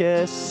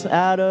Lamarcus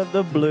out of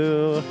the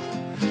blue.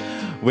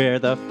 We're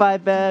the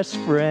 5 best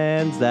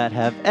friends that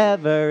have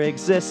ever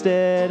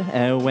existed.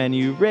 And when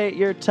you rate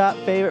your top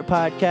favorite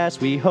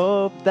podcast, we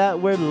hope that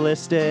we're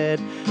listed.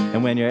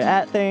 And when you're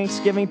at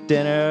Thanksgiving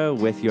dinner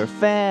with your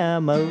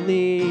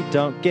family,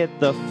 don't get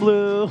the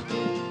flu.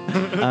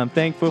 I'm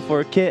thankful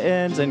for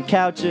kittens and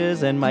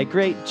couches and my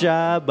great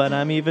job, but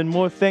I'm even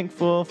more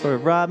thankful for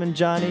Rob and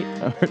Johnny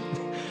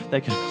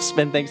that can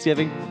spend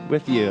Thanksgiving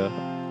with you.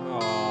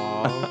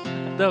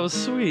 Aww, that was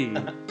sweet.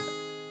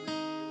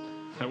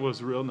 That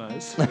was real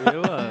nice. It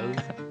was.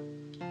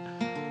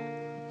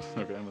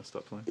 Okay, I'm gonna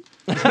stop playing.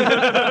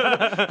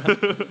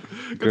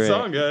 Good Great.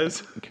 song,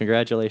 guys.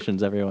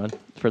 Congratulations, everyone,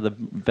 for the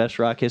best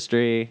rock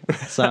history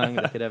song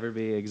that could ever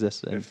be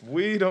existed. If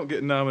we don't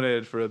get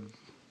nominated for a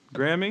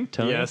Grammy,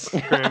 Tony? Yes,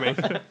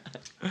 Grammy.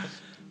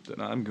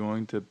 then I'm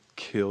going to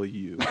kill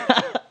you.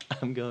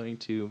 I'm going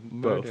to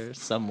murder Both.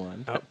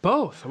 someone.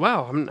 Both.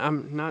 Wow,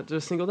 I'm not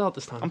just singled out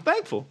this time. I'm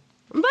thankful.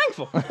 I'm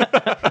thankful.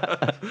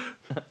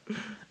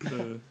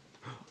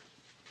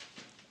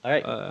 All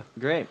right,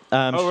 great.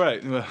 All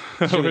right,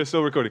 we're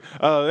still recording.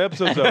 The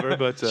episode's over,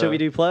 but Should we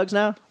do plugs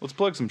now? let's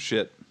plug some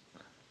shit.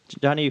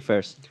 Johnny, you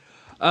first.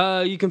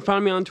 You can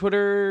find me on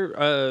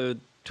Twitter.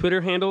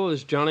 Twitter handle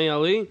is Johnny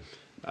Ali.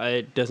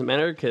 It doesn't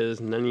matter because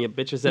none of you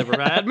bitches ever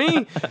ride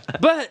me.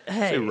 But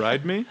hey, Say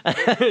ride me?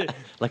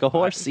 Like a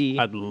horsey.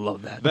 I'd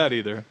love that. That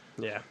either.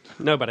 Yeah,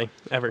 nobody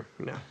ever.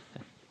 No.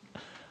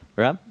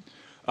 Rob?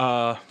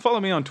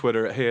 Follow me on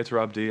Twitter at Hey It's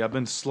Rob D. I've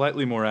been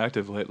slightly more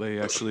active lately,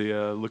 actually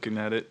looking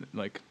at it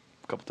like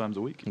a couple times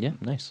a week. Yeah,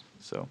 nice.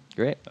 So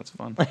Great. that's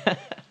fun.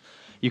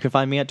 You can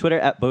find me on Twitter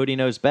at Bodie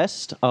Knows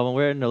Best. All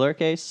we're in the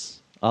lowercase.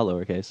 All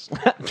lowercase.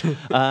 You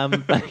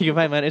can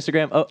find me on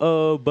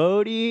Instagram,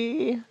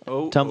 Bodie.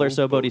 Tumblr,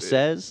 So Bodie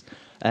Says.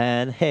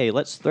 And hey,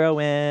 let's throw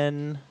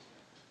in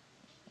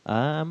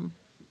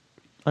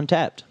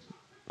Untapped.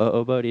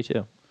 Bodie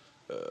too.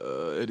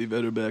 Eddie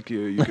Vedder back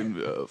here. You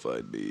can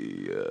find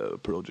me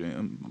Pearl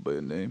Jam by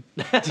name.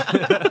 I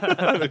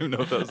don't even know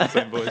if that was the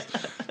same voice.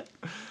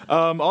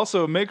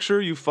 Also, make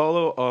sure you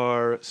follow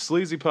our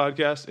Sleazy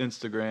Podcast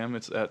Instagram.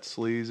 It's at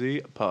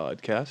Sleazy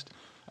Podcast.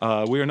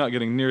 We are not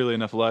getting nearly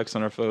enough likes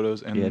on our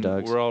photos, and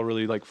we're all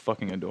really like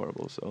fucking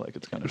adorable. So like,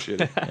 it's kind of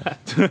shitty.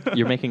 Yeah.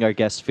 You're making our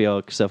guests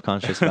feel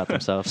self-conscious about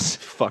themselves,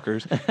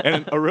 fuckers.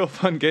 And a real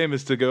fun game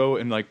is to go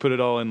and like put it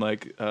all in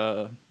like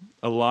a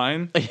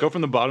line. Go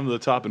from the bottom to the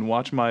top and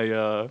watch my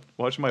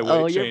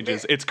weight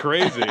changes. It's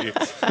crazy.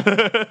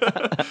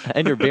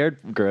 And your beard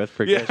growth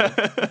progression.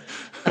 Yeah.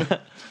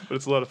 But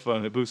it's a lot of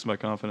fun. It boosts my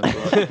confidence a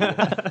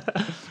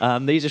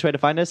lot. The easiest way to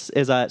find us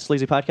is at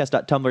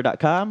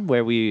sleazypodcast.tumblr.com,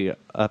 where we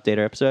update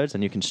our episodes,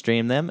 and you can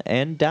stream them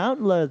and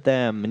download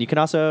them. And you can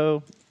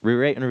also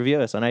rate and review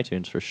us on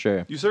iTunes for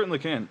sure. You certainly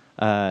can.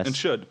 And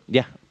should.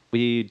 Yeah,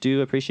 we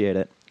do appreciate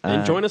it.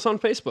 And join us on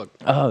Facebook.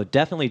 Oh,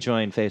 definitely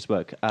join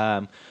Facebook.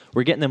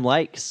 We're getting them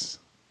likes.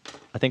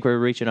 I think we're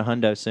reaching a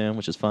hundo soon,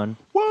 which is fun.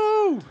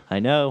 Woo! I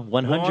know,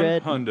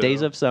 100 hundo.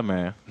 Days of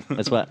Summer.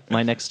 That's what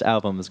my next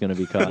album is going to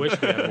be called. Wish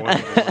we had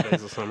 100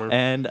 Days of Summer.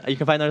 And you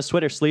can find that on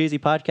Twitter, Sleazy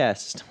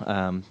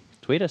Podcast.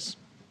 Tweet us.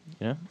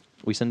 You know,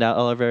 we send out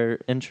all of our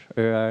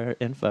info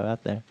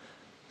out there.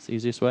 It's the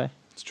easiest way.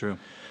 It's true.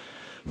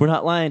 We're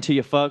not lying to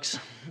you, folks.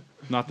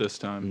 Not this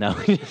time. No.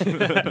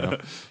 No.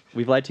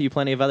 We've lied to you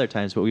plenty of other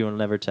times, but we will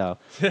never tell.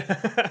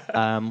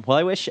 Well,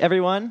 I wish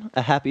everyone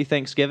a happy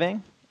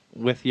Thanksgiving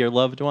with your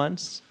loved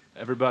ones.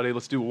 Everybody,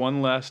 let's do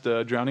one last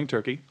drowning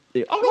turkey.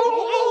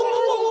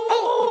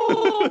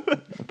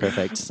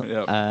 Perfect.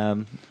 Yep.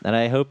 And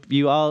I hope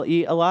you all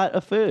eat a lot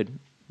of food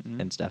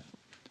and stuff.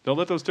 Don't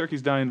let those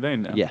turkeys die in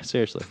vain now. Yeah,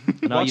 seriously.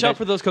 And all Watch you out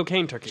for those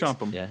cocaine turkeys. Chomp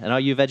them. Yeah, and all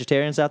you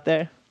vegetarians out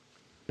there,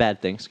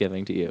 bad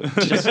Thanksgiving to you. No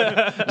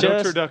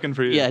turducken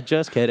for you. Yeah,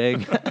 just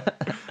kidding.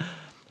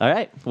 All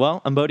right.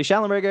 Well, I'm Bodie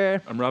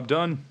Schallenberger. I'm Rob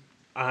Dunn.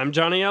 I'm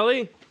Johnny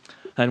Ellie.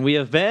 And we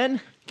have been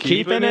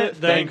Keeping It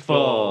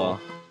Thankful.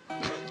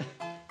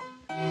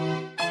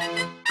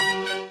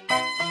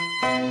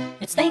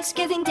 It's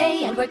Thanksgiving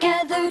Day and we're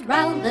gathered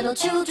round. Little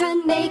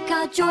children make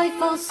a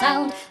joyful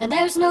sound. And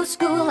there's no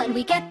school and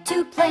we get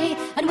to play.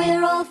 And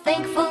we're all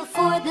thankful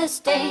for this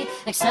day,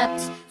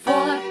 except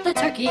for the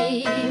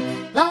turkey.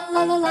 La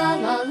la la la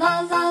la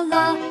la la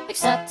la.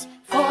 Except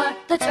for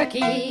the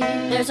turkey.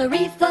 There's a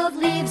wreath of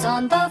leaves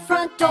on the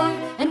front door,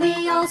 and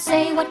we all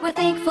say what we're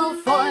thankful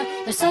for.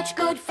 There's such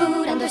good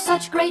food and there's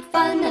such great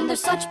fun, and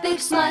there's such big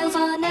smiles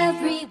on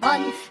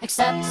everyone,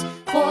 except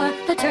for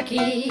the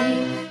turkey.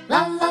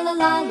 La la la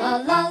la la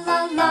la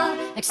la la.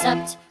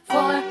 Except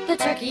for the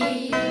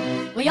turkey.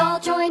 We all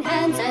join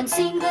hands and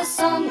sing the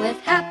song with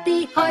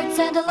happy hearts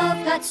and a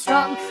love that's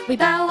strong. We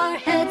bow our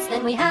heads,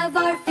 then we have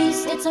our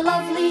feast. It's a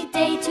lovely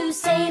day to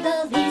say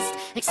the least,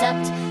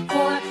 except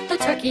for the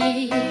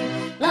turkey.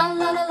 La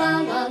la la la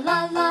la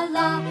la la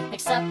la.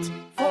 Except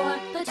for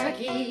the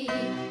turkey.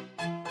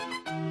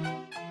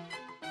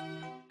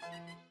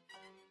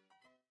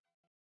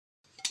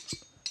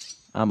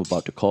 I'm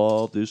about to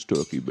carve this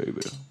turkey,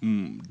 baby.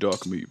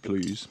 Dark meat,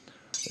 please.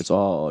 It's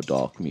all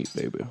dark meat,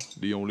 baby.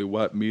 The only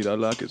white meat I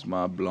like is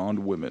my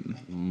blonde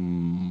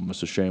women.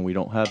 It's a shame we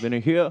don't have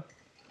any here.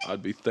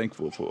 I'd be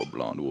thankful for a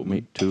blonde woman.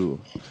 Me too.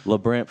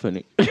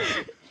 LaBranfany.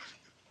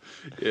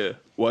 Yeah.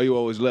 Why you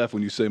always laugh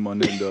when you say my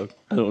name, Doug?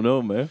 I don't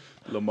know, man.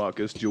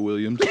 LaMarcus Joe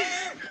Williams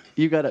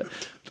You gotta...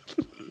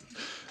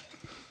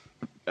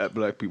 at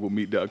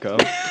blackpeoplemeat.com.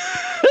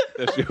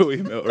 That's your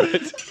email,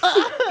 right?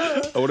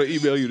 I want to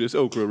email you this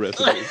okra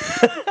recipe.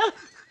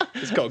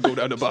 It's called Go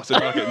Down to Boston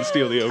Market and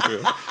Steal the Okra.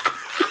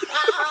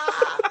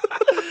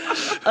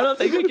 I don't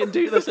think we can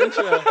do this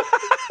intro.